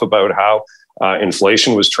of stuff about how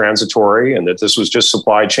inflation was transitory and that this was just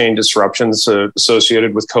supply chain disruptions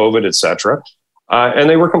associated with COVID, et cetera. And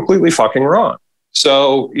they were completely fucking wrong.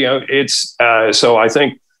 So, so I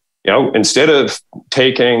think, instead of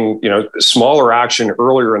taking, smaller action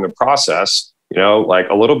earlier in the process, like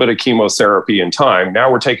a little bit of chemotherapy in time,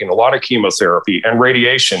 now we're taking a lot of chemotherapy and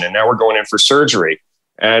radiation, and now we're going in for surgery.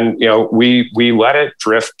 And, we let it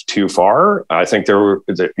drift too far. I think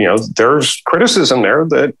there's criticism there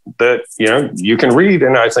that you can read.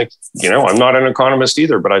 And I think, I'm not an economist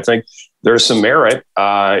either, but I think there's some merit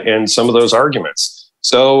in some of those arguments.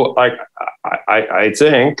 So I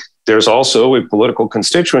think there's also a political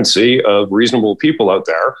constituency of reasonable people out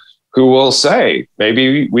there who will say,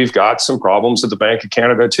 maybe we've got some problems at the Bank of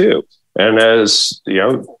Canada too. And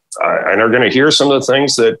and are going to hear some of the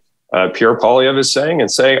things that Pierre Poilievre is saying and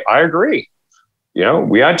say, I agree.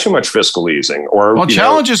 We had too much fiscal easing. Or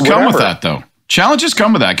challenges come with that, though. Challenges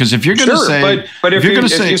come with that, because if you're going to say, but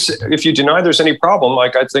if you deny there's any problem,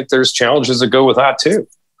 like, I think there's challenges that go with that too.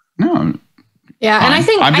 No. Yeah, and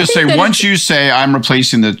I'm just saying, once you say I'm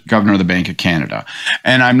replacing the governor of the Bank of Canada,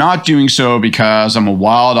 and I'm not doing so because I'm a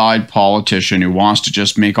wild-eyed politician who wants to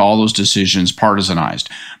just make all those decisions partisanized,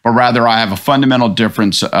 but rather I have a fundamental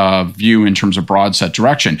difference of view in terms of broad set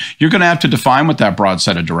direction, you're going to have to define what that broad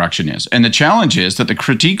set of direction is. And the challenge is that the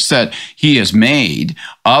critiques that he has made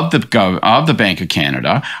of the Bank of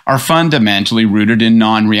Canada are fundamentally rooted in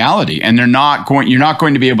non-reality, and you're not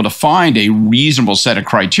going to be able to find a reasonable set of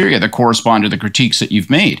criteria that correspond to the critiques critiques that you've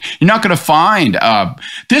made. You're not going to find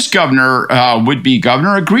this governor, would-be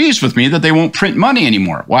governor, agrees with me that they won't print money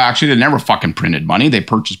anymore. Well, actually, they never fucking printed money. They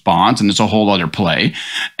purchased bonds, and it's a whole other play.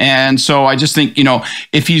 And so I just think,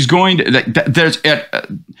 if he's going to,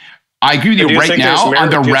 I agree with you right now on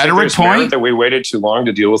the rhetoric point that we waited too long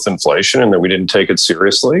to deal with inflation and that we didn't take it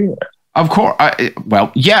seriously. Of course.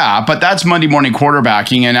 Well, yeah, but that's Monday morning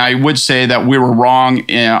quarterbacking. And I would say that we were wrong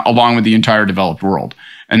along with the entire developed world.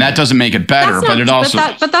 And that doesn't make it better, but it also.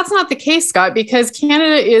 But that's not the case, Scott, because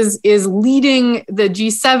Canada is leading the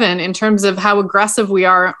G7 in terms of how aggressive we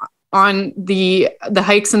are on the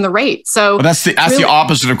hikes and the rate. So that's the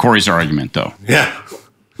opposite of Kory's argument, though. Yeah.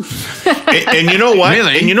 and you know what?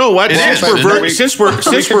 Really? And you know what? Since we're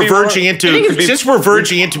verging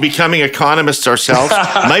into becoming economists ourselves,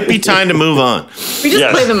 might be time to move on. We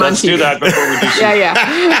just play the monkey. Let's do that before we do. Yeah.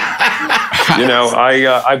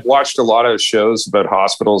 I've watched a lot of shows about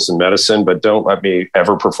hospitals and medicine, but don't let me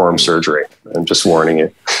ever perform surgery. I'm just warning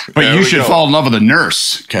you. But you should fall in love with a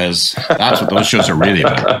nurse, because that's what those shows are really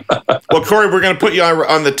about. Well, Kory, we're going to put you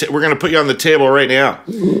on the table right now.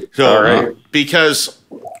 So, all right. Because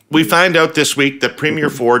we find out this week that Premier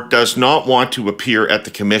Ford does not want to appear at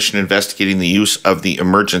the commission investigating the use of the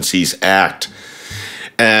Emergencies Act.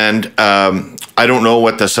 And I don't know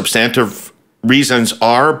what the substantive reasons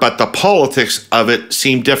are, but the politics of it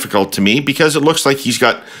seem difficult to me because it looks like he's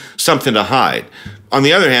got something to hide. On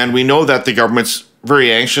the other hand, we know that the government's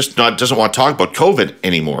very anxious, doesn't want to talk about COVID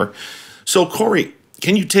anymore. So, Kory,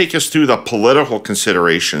 can you take us through the political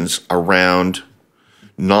considerations around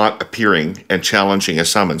not appearing and challenging a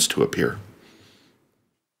summons to appear?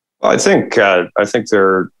 Well, I think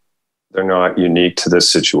they're not unique to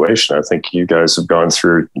this situation. I think you guys have gone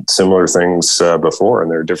through similar things before,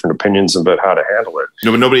 and there are different opinions about how to handle it.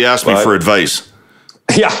 No, but nobody asked me for advice.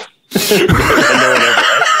 Yeah.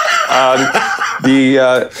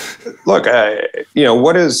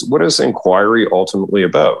 What is inquiry ultimately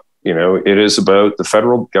about? It is about the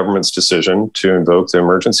federal government's decision to invoke the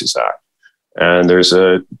Emergencies Act. And there's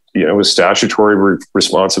a statutory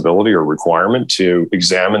responsibility or requirement to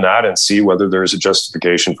examine that and see whether there's a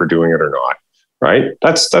justification for doing it or not. Right?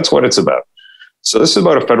 That's what it's about. So this is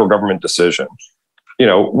about a federal government decision.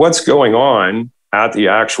 What's going on at the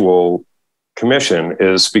actual commission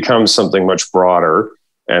is becomes something much broader.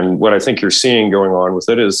 And what I think you're seeing going on with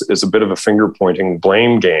it is a bit of a finger pointing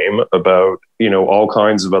blame game about all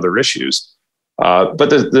kinds of other issues. But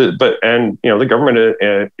the government,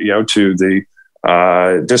 to the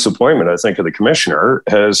disappointment, I think, of the commissioner,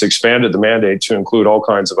 has expanded the mandate to include all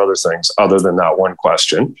kinds of other things other than that one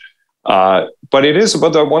question. But it is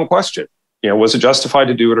about that one question. Was it justified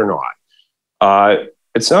to do it or not?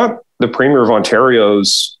 It's not the Premier of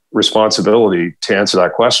Ontario's responsibility to answer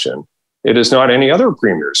that question. It is not any other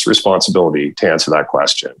Premier's responsibility to answer that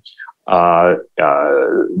question.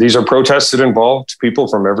 These are protests that involved people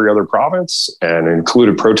from every other province and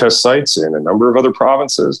included protest sites in a number of other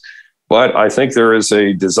provinces. But I think there is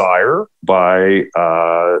a desire by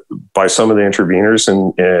some of the interveners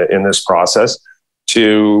in this process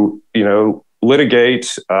to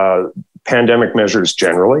litigate pandemic measures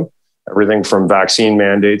generally, everything from vaccine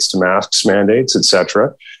mandates to masks mandates, et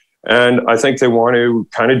cetera. And I think they want to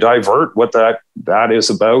kind of divert what that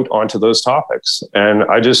is about onto those topics. And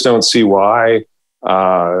I just don't see why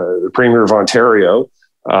the Premier of Ontario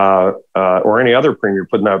or any other Premier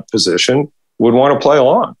put in that position would want to play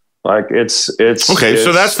along. Like it's okay.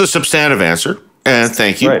 So that's the substantive answer. And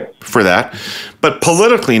thank you for that. But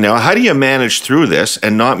politically now, how do you manage through this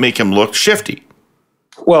and not make him look shifty?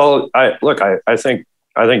 Well, I think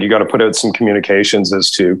you got to put out some communications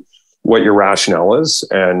as to what your rationale is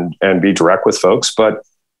and be direct with folks. But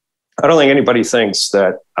I don't think anybody thinks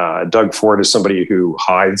that Doug Ford is somebody who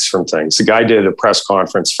hides from things. The guy did a press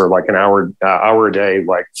conference for like an hour a day,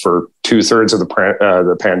 like for 2/3 of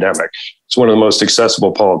the pandemic. He's one of the most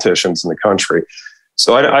accessible politicians in the country.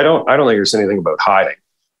 So I don't think there's anything about hiding.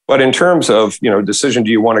 But in terms of, decision, do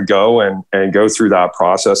you want to go and go through that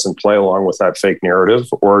process and play along with that fake narrative?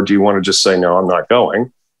 Or do you want to just say, no, I'm not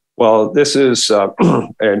going? Well, this is,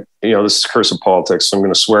 this is curse of politics. So I'm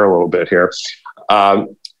going to swear a little bit here. Do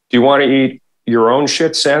you want to eat your own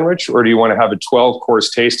shit sandwich, or do you want to have a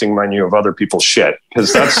 12-course tasting menu of other people's shit?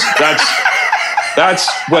 Because that's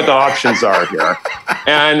what the options are here.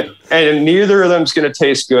 And neither of them's going to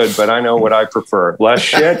taste good, but I know what I prefer. Less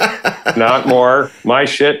shit, not more. My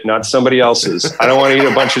shit, not somebody else's. I don't want to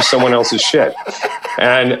eat a bunch of someone else's shit.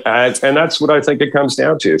 And that's what I think it comes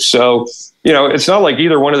down to. So, it's not like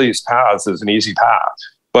either one of these paths is an easy path,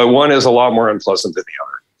 but one is a lot more unpleasant than the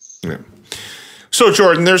other. Yeah. So,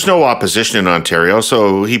 Jordan, there's no opposition in Ontario,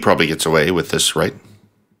 so he probably gets away with this, right?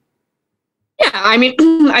 Yeah, I mean,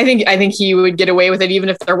 I think he would get away with it even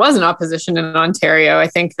if there was an opposition in Ontario. I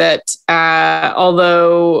think that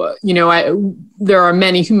although, there are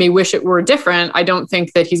many who may wish it were different, I don't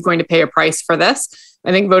think that he's going to pay a price for this.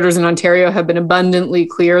 I think voters in Ontario have been abundantly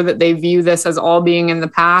clear that they view this as all being in the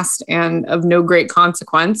past and of no great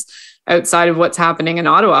consequence outside of what's happening in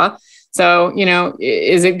Ottawa. So,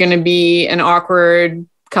 is it going to be an awkward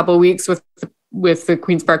couple of weeks with the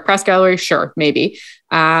Queen's Park Press Gallery? Sure, maybe.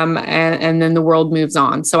 And then the world moves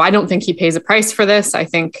on. So I don't think he pays a price for this. I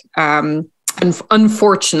think,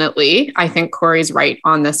 unfortunately, I think Kory's right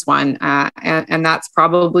on this one. And that's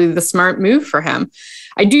probably the smart move for him.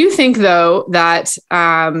 I do think, though, that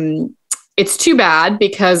it's too bad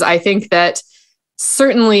because I think that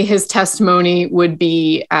certainly his testimony would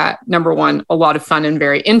be, number one, a lot of fun and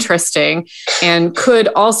very interesting, and could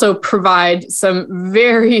also provide some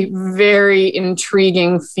very, very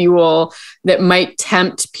intriguing fuel that might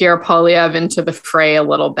tempt Pierre Poilievre into the fray a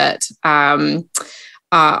little bit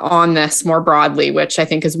on this more broadly, which I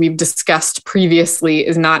think, as we've discussed previously,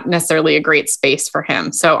 is not necessarily a great space for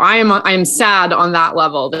him. So I am sad on that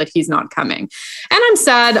level that he's not coming. And I'm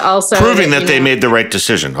sad also proving that they made the right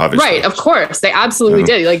decision, obviously. Right, of course. They absolutely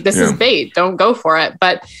did. Like, this is bait. Don't go for it.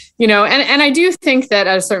 But, and I do think that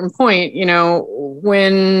at a certain point,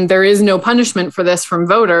 when there is no punishment for this from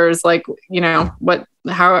voters, like,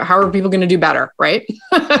 how are people going to do better, right?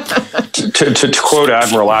 to quote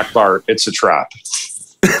Admiral Akbar, it's a trap.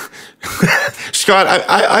 Scott,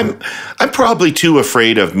 I'm probably too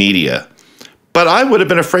afraid of media, but I would have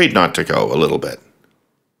been afraid not to go a little bit.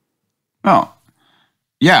 Oh,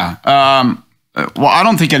 yeah. Well, I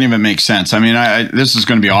don't think any of it makes sense. I mean, this is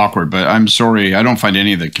going to be awkward, but I'm sorry, I don't find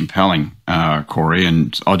any of it compelling, Kory,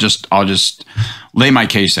 and I'll just lay my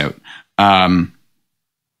case out.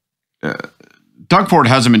 Doug Ford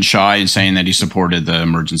hasn't been shy in saying that he supported the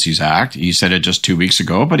Emergencies Act. He said it just 2 weeks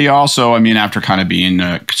ago, but he also, after kind of being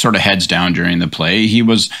sort of heads down during the play, he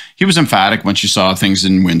was emphatic when she saw things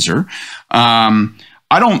in Windsor.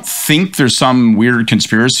 I don't think there's some weird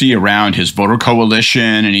conspiracy around his voter coalition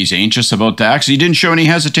and he's anxious about that, because he didn't show any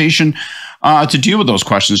hesitation to deal with those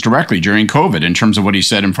questions directly during COVID in terms of what he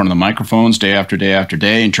said in front of the microphones day after day after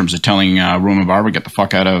day, in terms of telling Roman Barber, get the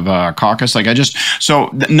fuck out of caucus.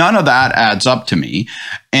 None of that adds up to me.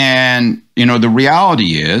 And, the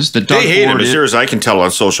reality is that Doug they hate Ford him, as near as I can tell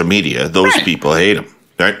on social media. Those people hate him.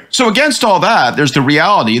 Right? So against all that, there's the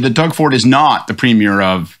reality that Doug Ford is not the premier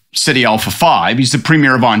of City Alpha 5. He's the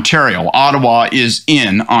premier of Ontario. Ottawa is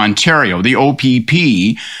in Ontario. The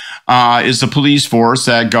OPP is the police force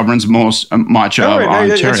that governs much of Ontario.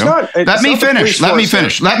 Let me finish.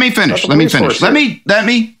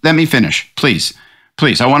 Please.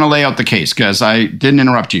 I want to lay out the case, because I didn't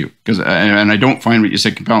interrupt you, and I don't find what you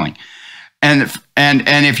said compelling. And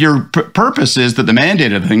if your purpose is that the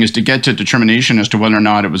mandate of the thing is to get to determination as to whether or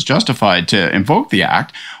not it was justified to invoke the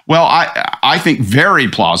act, well, I think very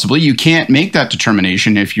plausibly you can't make that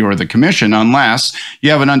determination if you're the commission unless you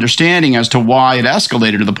have an understanding as to why it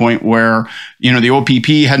escalated to the point where, the OPP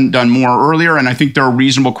hadn't done more earlier. And I think there are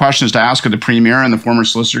reasonable questions to ask of the premier and the former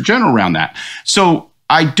Solicitor General around that. So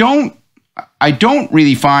I don't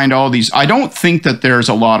really find all these. I don't think that there's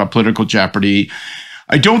a lot of political jeopardy.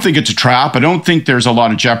 I don't think it's a trap. I don't think there's a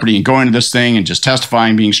lot of jeopardy in going to this thing and just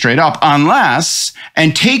testifying, being straight up, unless,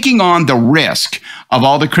 and taking on the risk of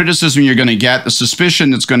all the criticism you're going to get, the suspicion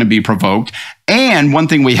that's going to be provoked, and one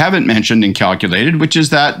thing we haven't mentioned and calculated, which is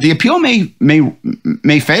that the appeal may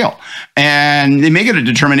fail, and they may get a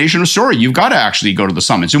determination of sorry, you've got to actually go to the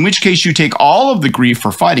summons, in which case you take all of the grief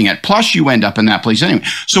for fighting it, plus you end up in that place anyway.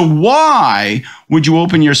 So why would you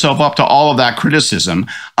open yourself up to all of that criticism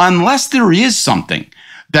unless there is something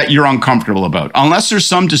that you're uncomfortable about, unless there's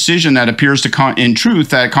some decision that appears to, in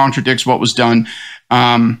truth, that contradicts what was done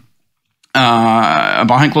behind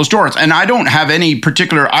closed doors? And I don't have any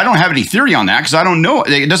theory on that, because I don't know.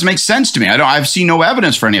 It doesn't make sense to me. I've seen no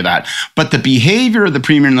evidence for any of that. But the behavior of the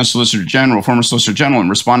Premier and the Solicitor General, former Solicitor General, in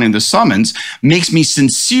responding to the summons makes me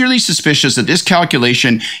sincerely suspicious that this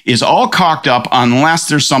calculation is all cocked up unless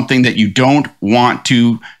there's something that you don't want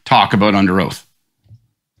to talk about under oath.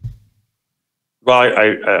 Well,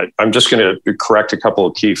 I'm just going to correct a couple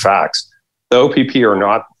of key facts. The OPP are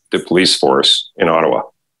not the police force in Ottawa.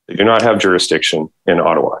 They do not have jurisdiction in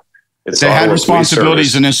Ottawa. They had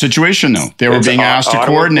responsibilities in this situation, though. They were being asked to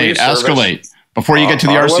coordinate, escalate. Before you get to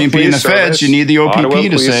the RCMP and the feds, you need the OPP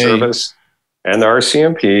to say. And the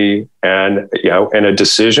RCMP, and a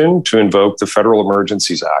decision to invoke the Federal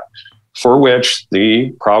Emergencies Act, for which the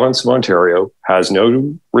province of Ontario has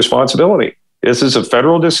no responsibility. This is a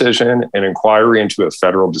federal decision, an inquiry into a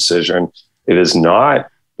federal decision. It is not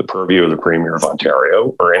the purview of the Premier of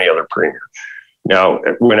Ontario or any other Premier. Now,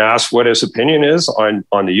 when asked what his opinion is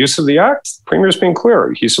on the use of the Act, the Premier's been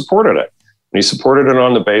clear. He supported it. And he supported it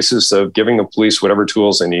on the basis of giving the police whatever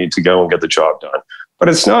tools they need to go and get the job done. But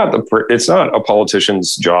it's not a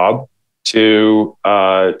politician's job to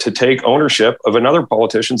take ownership of another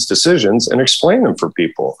politician's decisions and explain them for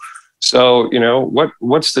people. So,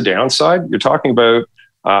 what's the downside? You're talking about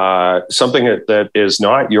something that is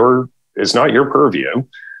not your purview.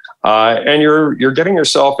 And you're getting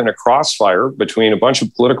yourself in a crossfire between a bunch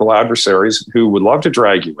of political adversaries who would love to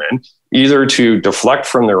drag you in, either to deflect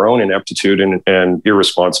from their own ineptitude and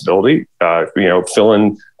irresponsibility. Fill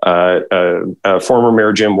in former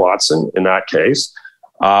Mayor Jim Watson in that case,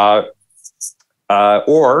 or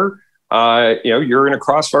you're in a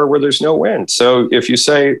crossfire where there's no win. So if you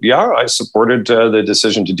say, yeah, I supported the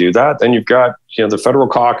decision to do that, then you've got the federal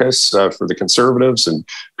caucus for the Conservatives and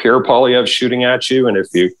Pierre Poilievre shooting at you, and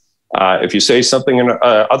if you say something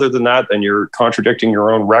other than that, then you're contradicting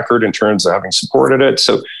your own record in terms of having supported it.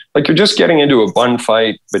 So, you're just getting into a bun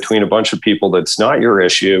fight between a bunch of people that's not your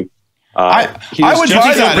issue. I would. Do you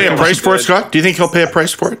think he'll pay a price for it, Scott? Do you think he'll pay a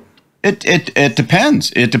price for it? It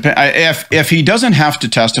depends. It depends. If he doesn't have to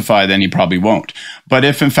testify, then he probably won't. But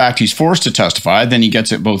if in fact he's forced to testify, then he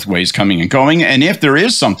gets it both ways, coming and going. And if there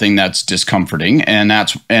is something that's discomforting, and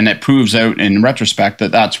it proves out in retrospect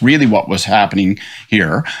that that's really what was happening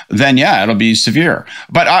here, then yeah, it'll be severe.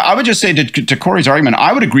 But I would just say to Kory's argument,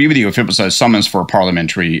 I would agree with you if it was a summons for a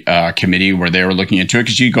parliamentary committee where they were looking into it,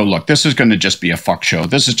 because you go, look, this is going to just be a fuck show.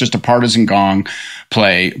 This is just a partisan gong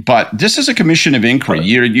play. But this is a commission of inquiry.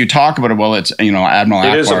 You talk about it. Well, it's Admiral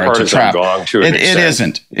Akbar. It's a trap. It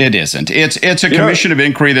isn't. It's a commission of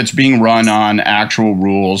inquiry that's being run on actual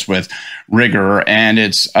rules with rigor, and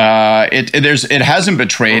it hasn't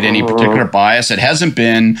betrayed any particular bias. It hasn't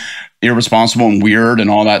been irresponsible and weird and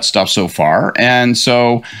all that stuff so far. And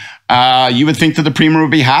so you would think that the Premier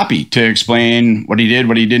would be happy to explain what he did,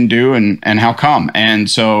 what he didn't do, and how come. And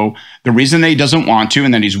so the reason that he doesn't want to,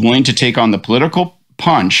 and that he's willing to take on the political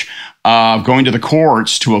punch of going to the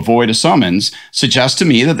courts to avoid a summons, suggests to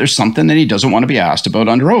me that there's something that he doesn't want to be asked about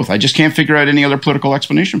under oath. I just can't figure out any other political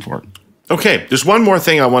explanation for it. Okay, there's one more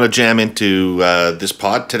thing I want to jam into this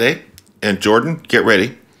pod today. And Jordan, get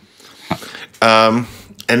ready. And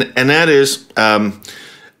that is, out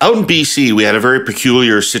in BC, we had a very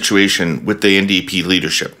peculiar situation with the NDP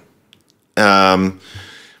leadership.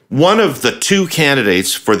 One of the two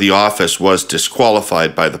candidates for the office was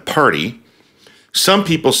disqualified by the party. Some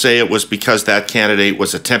people say it was because that candidate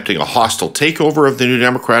was attempting a hostile takeover of the New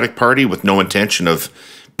Democratic Party with no intention of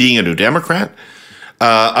being a New Democrat.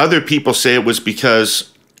 Other people say it was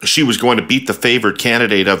because she was going to beat the favored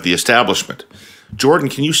candidate of the establishment. Jordan,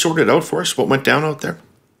 can you sort it out for us? What went down out there?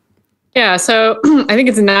 Yeah, so I think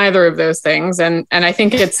it's neither of those things, and I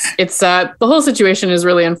think it's the whole situation is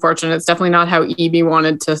really unfortunate. It's definitely not how EB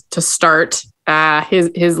wanted to start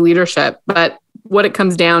his leadership, but what it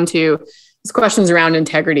comes down to is questions around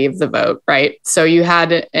integrity of the vote, right? So you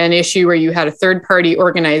had an issue where you had a third-party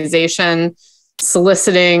organization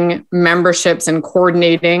soliciting memberships and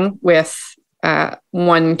coordinating with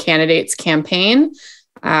one candidate's campaign.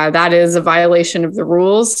 That is a violation of the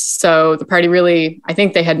rules. So the party really, I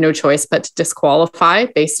think they had no choice but to disqualify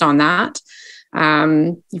based on that.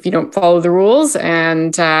 If you don't follow the rules,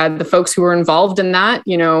 and the folks who were involved in that,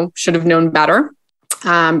 should have known better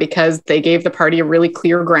because they gave the party a really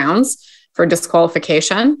clear grounds for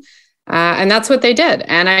disqualification. And that's what they did.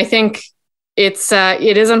 And I think it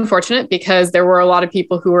is unfortunate because there were a lot of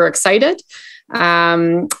people who were excited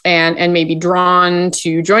and maybe drawn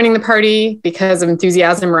to joining the party because of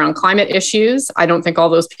enthusiasm around climate issues. I don't think all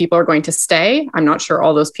those people are going to stay. I'm not sure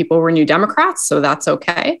all those people were New Democrats, so that's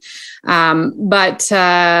okay. But it's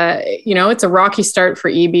a rocky start for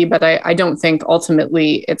EB, but I don't think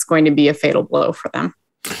ultimately it's going to be a fatal blow for them.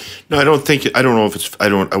 No, I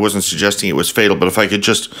wasn't suggesting it was fatal, but if I could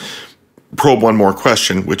just probe one more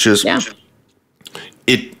question, which is,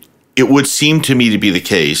 it would seem to me to be the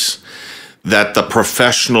case that the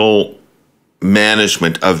professional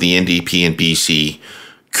management of the NDP in BC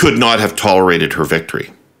could not have tolerated her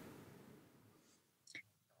victory.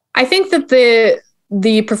 I think that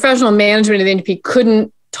the professional management of the NDP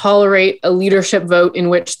couldn't tolerate a leadership vote in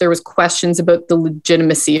which there was questions about the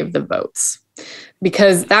legitimacy of the votes.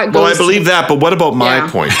 Because that goes. Well, I believe that, but what about my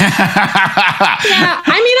point? I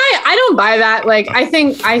don't buy that. I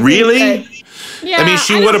think really. That,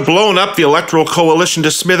 she would have blown up the electoral coalition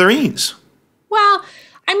to smithereens. Well,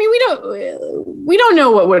 I mean, we don't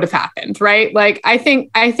know what would have happened, right? Like, I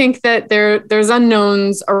think that there's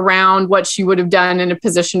unknowns around what she would have done in a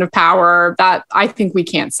position of power. That I think we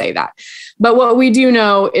can't say that. But what we do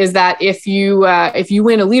know is that if you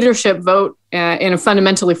win a leadership vote in a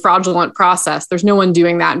fundamentally fraudulent process, there's no one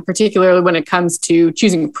doing that. And particularly when it comes to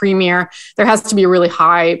choosing a premier, there has to be a really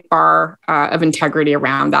high bar of integrity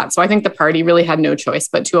around that. So I think the party really had no choice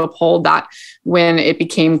but to uphold that when it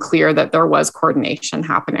became clear that there was coordination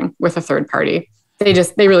happening with a third party. They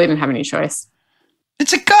really didn't have any choice.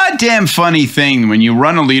 It's a goddamn funny thing when you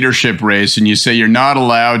run a leadership race and you say you're not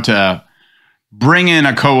allowed to bring in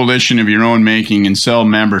a coalition of your own making and sell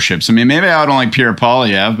memberships. I mean, maybe I don't like Pierre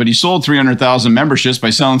Poilievre, but he sold 300,000 memberships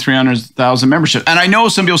by selling 300,000 memberships. And I know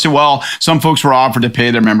some people say, well, some folks were offered to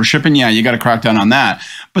pay their membership, and yeah, you got to crack down on that.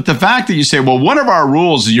 But the fact that you say, well, one of our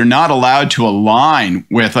rules is you're not allowed to align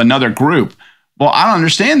with another group. Well, I don't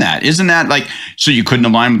understand that. Isn't that like, so you couldn't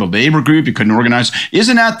align with the labor group? You couldn't organize?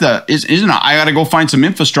 Isn't I got to go find some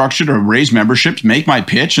infrastructure to raise memberships, make my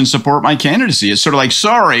pitch, and support my candidacy? It's sort of like,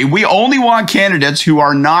 sorry, we only want candidates who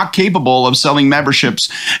are not capable of selling memberships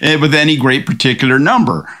with any great particular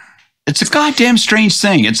number. It's a goddamn strange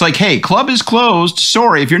thing. It's like, hey, club is closed.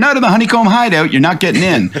 Sorry, if you're not in the Honeycomb Hideout, you're not getting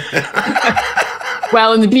in.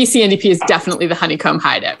 Well, and the BC NDP is definitely the Honeycomb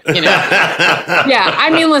Hideout, you know? Yeah, I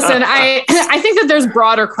mean, listen, I think that there's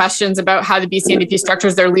broader questions about how the BC NDP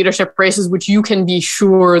structures their leadership races, which you can be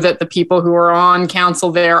sure that the people who are on council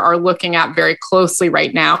there are looking at very closely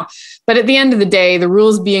right now. But at the end of the day, the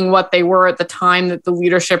rules being what they were at the time that the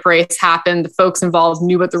leadership race happened, the folks involved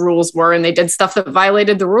knew what the rules were, and they did stuff that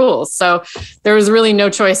violated the rules. So there was really no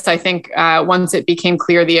choice, I think, once it became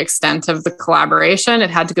clear the extent of the collaboration, it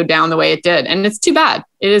had to go down the way it did. And it's too bad.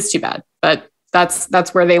 It is too bad. But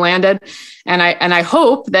that's where they landed. And I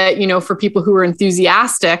hope that, you know, for people who are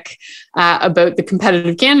enthusiastic about the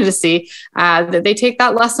competitive candidacy, that they take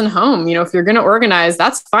that lesson home. You know, if you're going to organize,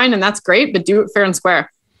 that's fine and that's great, but do it fair and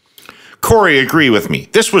square. Kory, agree with me.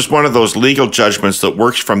 This was one of those legal judgments that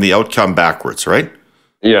works from the outcome backwards, right?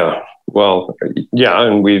 Yeah. Well, yeah.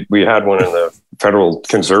 And we had one in the federal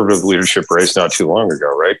conservative leadership race not too long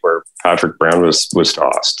ago, right? Where Patrick Brown was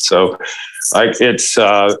tossed. So I don't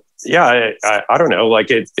know.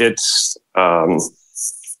 Like it's I'm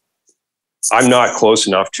not close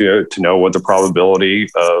enough to know what the probability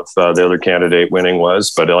of the other candidate winning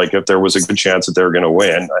was, but like if there was a good chance that they were going to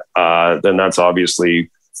win, then that's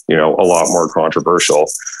obviously, you know, a lot more controversial.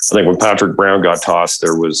 I think when Patrick Brown got tossed,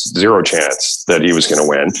 there was zero chance that he was going to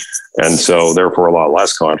win. And so therefore a lot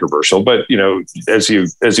less controversial. But, you know, as you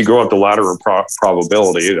go up the ladder of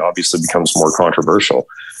probability, it obviously becomes more controversial.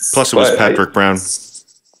 Plus it was Patrick Brown.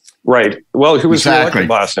 Right. Well, who was elected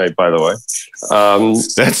last night, by the way?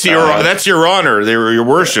 That's your honor. They were your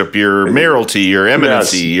worship, your mayoralty, your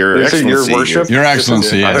eminency, your excellency. Your worship? Your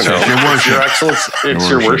excellency, yes. Your worship. Your excellency. It's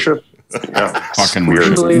your worship. Yeah. Fucking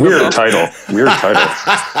weird title.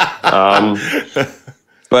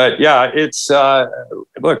 But yeah, it's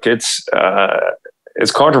look, it's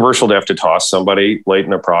controversial to have to toss somebody late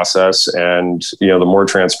in the process, and you know, the more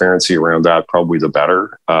transparency around that, probably the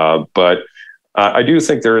better. But I do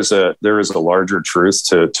think there is a larger truth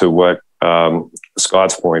to what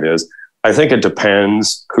Scott's point is. I think it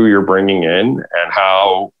depends who you're bringing in and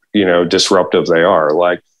how, you know, disruptive they are.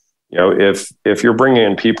 Like, you know, if you're bringing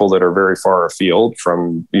in people that are very far afield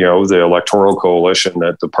from, you know, the electoral coalition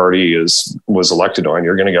that the party was elected on,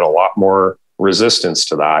 you're going to get a lot more resistance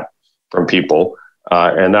to that from people,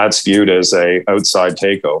 and that's viewed as a outside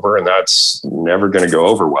takeover, and that's never going to go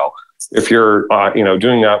over well. If you're, you know,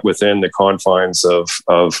 doing that within the confines of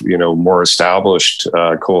you know, more established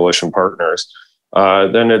coalition partners,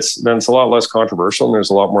 then it's a lot less controversial, and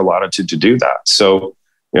there's a lot more latitude to do that. So,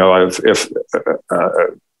 you know, I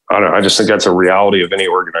don't know. I just think that's a reality of any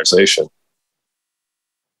organization.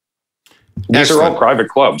 These are all private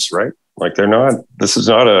clubs, right? Like this is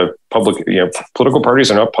not a public, you know, political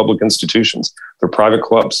parties are not public institutions. They're private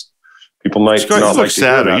clubs. People might not like to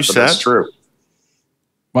hear that, but that's true.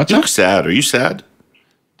 What's you look sad. Are you sad?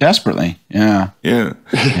 Desperately. Yeah. Yeah.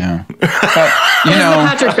 Yeah. But, you know,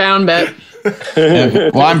 Patrick Brown bit. Yeah,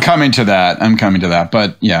 well, I'm coming to that.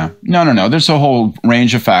 But yeah, no. There's a whole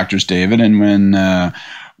range of factors, David. And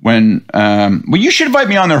well, you should invite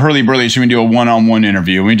me on the Herle Burley so we can do a one-on-one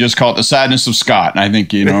interview. We just call it The Sadness of Scott. And I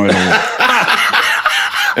think, you know,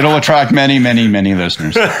 it'll attract many, many, many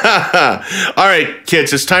listeners. All right,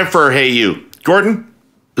 kids, it's time for our Hey You. Gordon?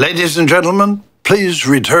 Ladies and gentlemen, please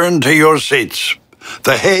return to your seats.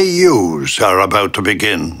 The Hey Yous are about to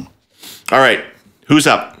begin. All right, who's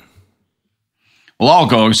up? Well, I'll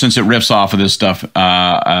go since it riffs off of this stuff.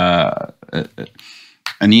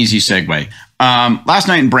 an easy segue. Last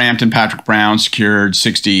night in Brampton, Patrick Brown secured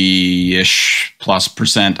 60-ish plus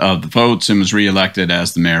 % of the votes and was reelected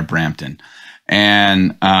as the mayor of Brampton.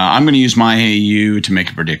 And I'm going to use my AU to make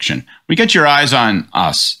a prediction. We get your eyes on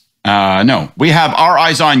us. No, we have our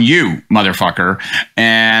eyes on you, motherfucker.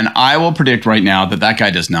 And I will predict right now that that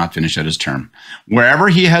guy does not finish out his term. Wherever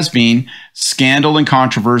he has been, scandal and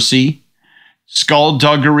controversy,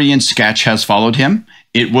 skullduggery and sketch has followed him.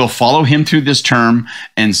 It will follow him through this term,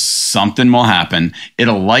 and something will happen.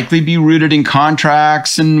 It'll likely be rooted in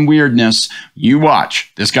contracts and weirdness. You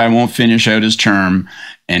watch. This guy won't finish out his term,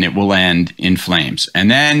 and it will end in flames.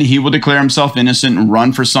 And then he will declare himself innocent and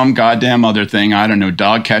run for some goddamn other thing. I don't know,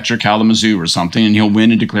 dog catcher Kalamazoo or something, and he'll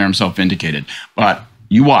win and declare himself vindicated. But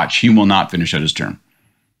you watch. He will not finish out his term.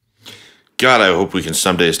 God, I hope we can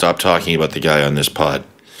someday stop talking about the guy on this pod.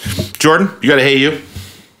 Jordan, you got a hey you?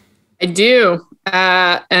 I do.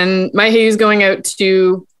 And my hey is going out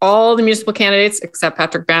to all the municipal candidates except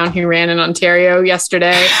Patrick Brown, who ran in Ontario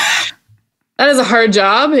yesterday. That is a hard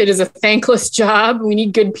job. It is a thankless job. We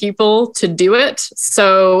need good people to do it.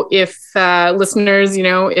 So if listeners,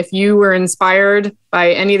 if you were inspired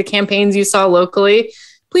by any of the campaigns you saw locally,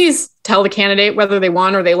 please tell the candidate whether they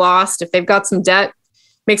won or they lost. If they've got some debt,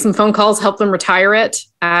 make some phone calls, help them retire it.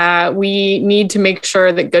 We need to make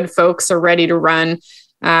sure that good folks are ready to run.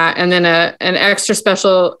 And then an extra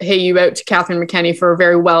special hey you out to Catherine McKenney for a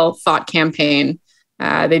very well thought campaign.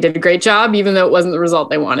 They did a great job, even though it wasn't the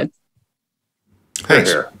result they wanted.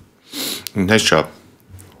 Thanks. Nice job.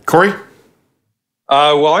 Kory?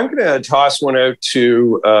 Well, I'm going to toss one out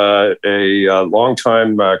to a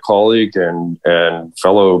longtime colleague and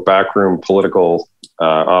fellow backroom political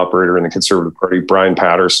operator in the Conservative Party, Brian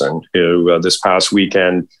Patterson, who this past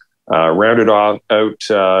weekend rounded out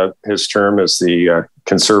his term as the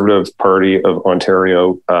Conservative Party of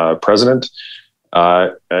Ontario president,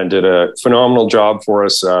 and did a phenomenal job for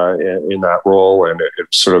us in that role. And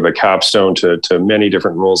it's sort of a capstone to many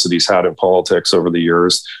different roles that he's had in politics over the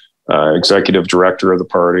years. Executive director of the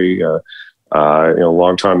party,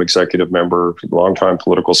 longtime executive member, longtime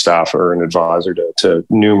political staffer and advisor to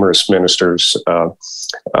numerous ministers,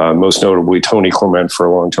 most notably Tony Clement for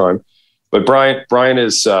a long time. But Brian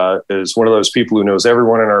is one of those people who knows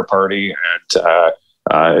everyone in our party and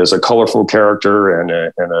is a colorful character and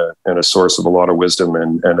a source of a lot of wisdom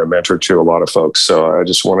and a mentor to a lot of folks. So I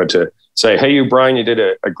just wanted to say, hey, you, Brian, you did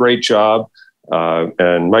a great job.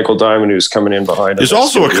 And Michael Diamond, who's coming in behind us, is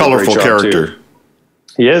also a colorful character. Too.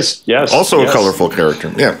 He is, yes. Also a colorful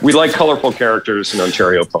character, yeah. We like colorful characters in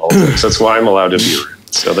Ontario politics. That's why I'm allowed to be around.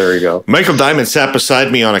 So there you go. Michael Diamond sat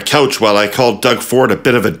beside me on a couch while I called Doug Ford a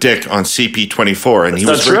bit of a dick on CP24, and he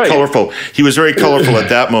was very colorful. He was very colorful at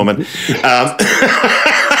that moment.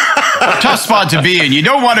 Tough spot to be in. You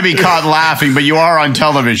don't want to be caught laughing, but you are on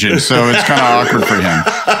television, so it's kind of awkward for him.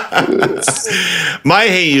 My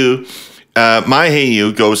hey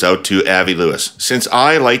you goes out to Avi Lewis. Since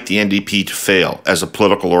I like the NDP to fail as a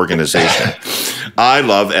political organization, I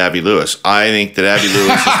love Avi Lewis. I think that Avi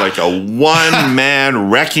Lewis is like a one-man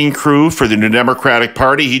wrecking crew for the New Democratic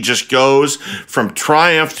Party. He just goes from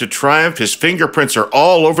triumph to triumph. His fingerprints are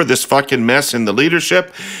all over this fucking mess in the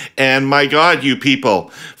leadership. And my God, you people,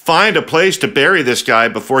 find a place to bury this guy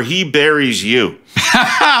before he buries you.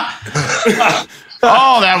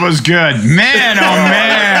 Oh, that was good. Man, oh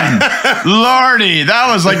man. Lordy,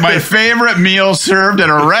 that was like my favorite meal served at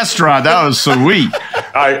a restaurant. That was sweet.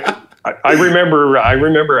 I remember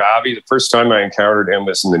Avi, the first time I encountered him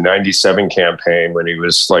was in the 97 campaign when he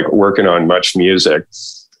was like working on Much Music.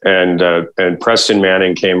 And Preston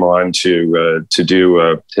Manning came on to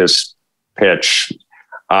do his pitch.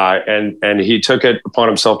 And he took it upon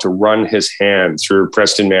himself to run his hand through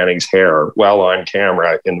Preston Manning's hair while on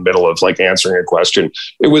camera in the middle of like answering a question.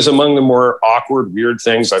 It was among the more awkward, weird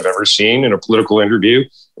things I've ever seen in a political interview.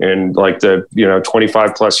 In like the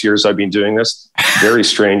 25 plus years I've been doing this. Very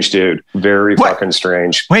strange dude. Very fucking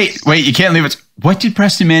strange. Wait, you can't leave it. What did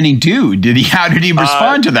Preston Manning do? How did he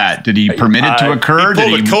respond to that? Did he permit it to occur?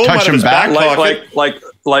 Did he touch him back?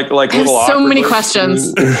 Like little so many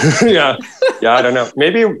questions. yeah, I don't know.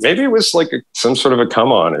 Maybe it was like some sort of a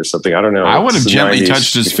come on or something. I don't know. I would have gently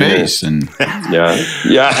touched his face and yeah.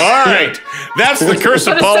 All right, that's the curse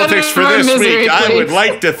of politics for this week. I would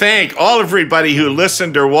like to thank all everybody who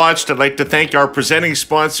listened or watched. I'd like to thank our presenting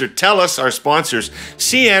sponsor, TELUS, our sponsors,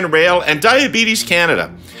 CN Rail and Diabetes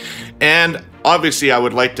Canada, and obviously I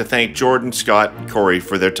would like to thank Jordan, Scott, Kory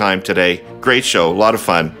for their time today. Great show, a lot of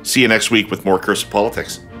fun. See you next week with more Curse of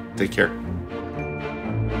Politics. Take care.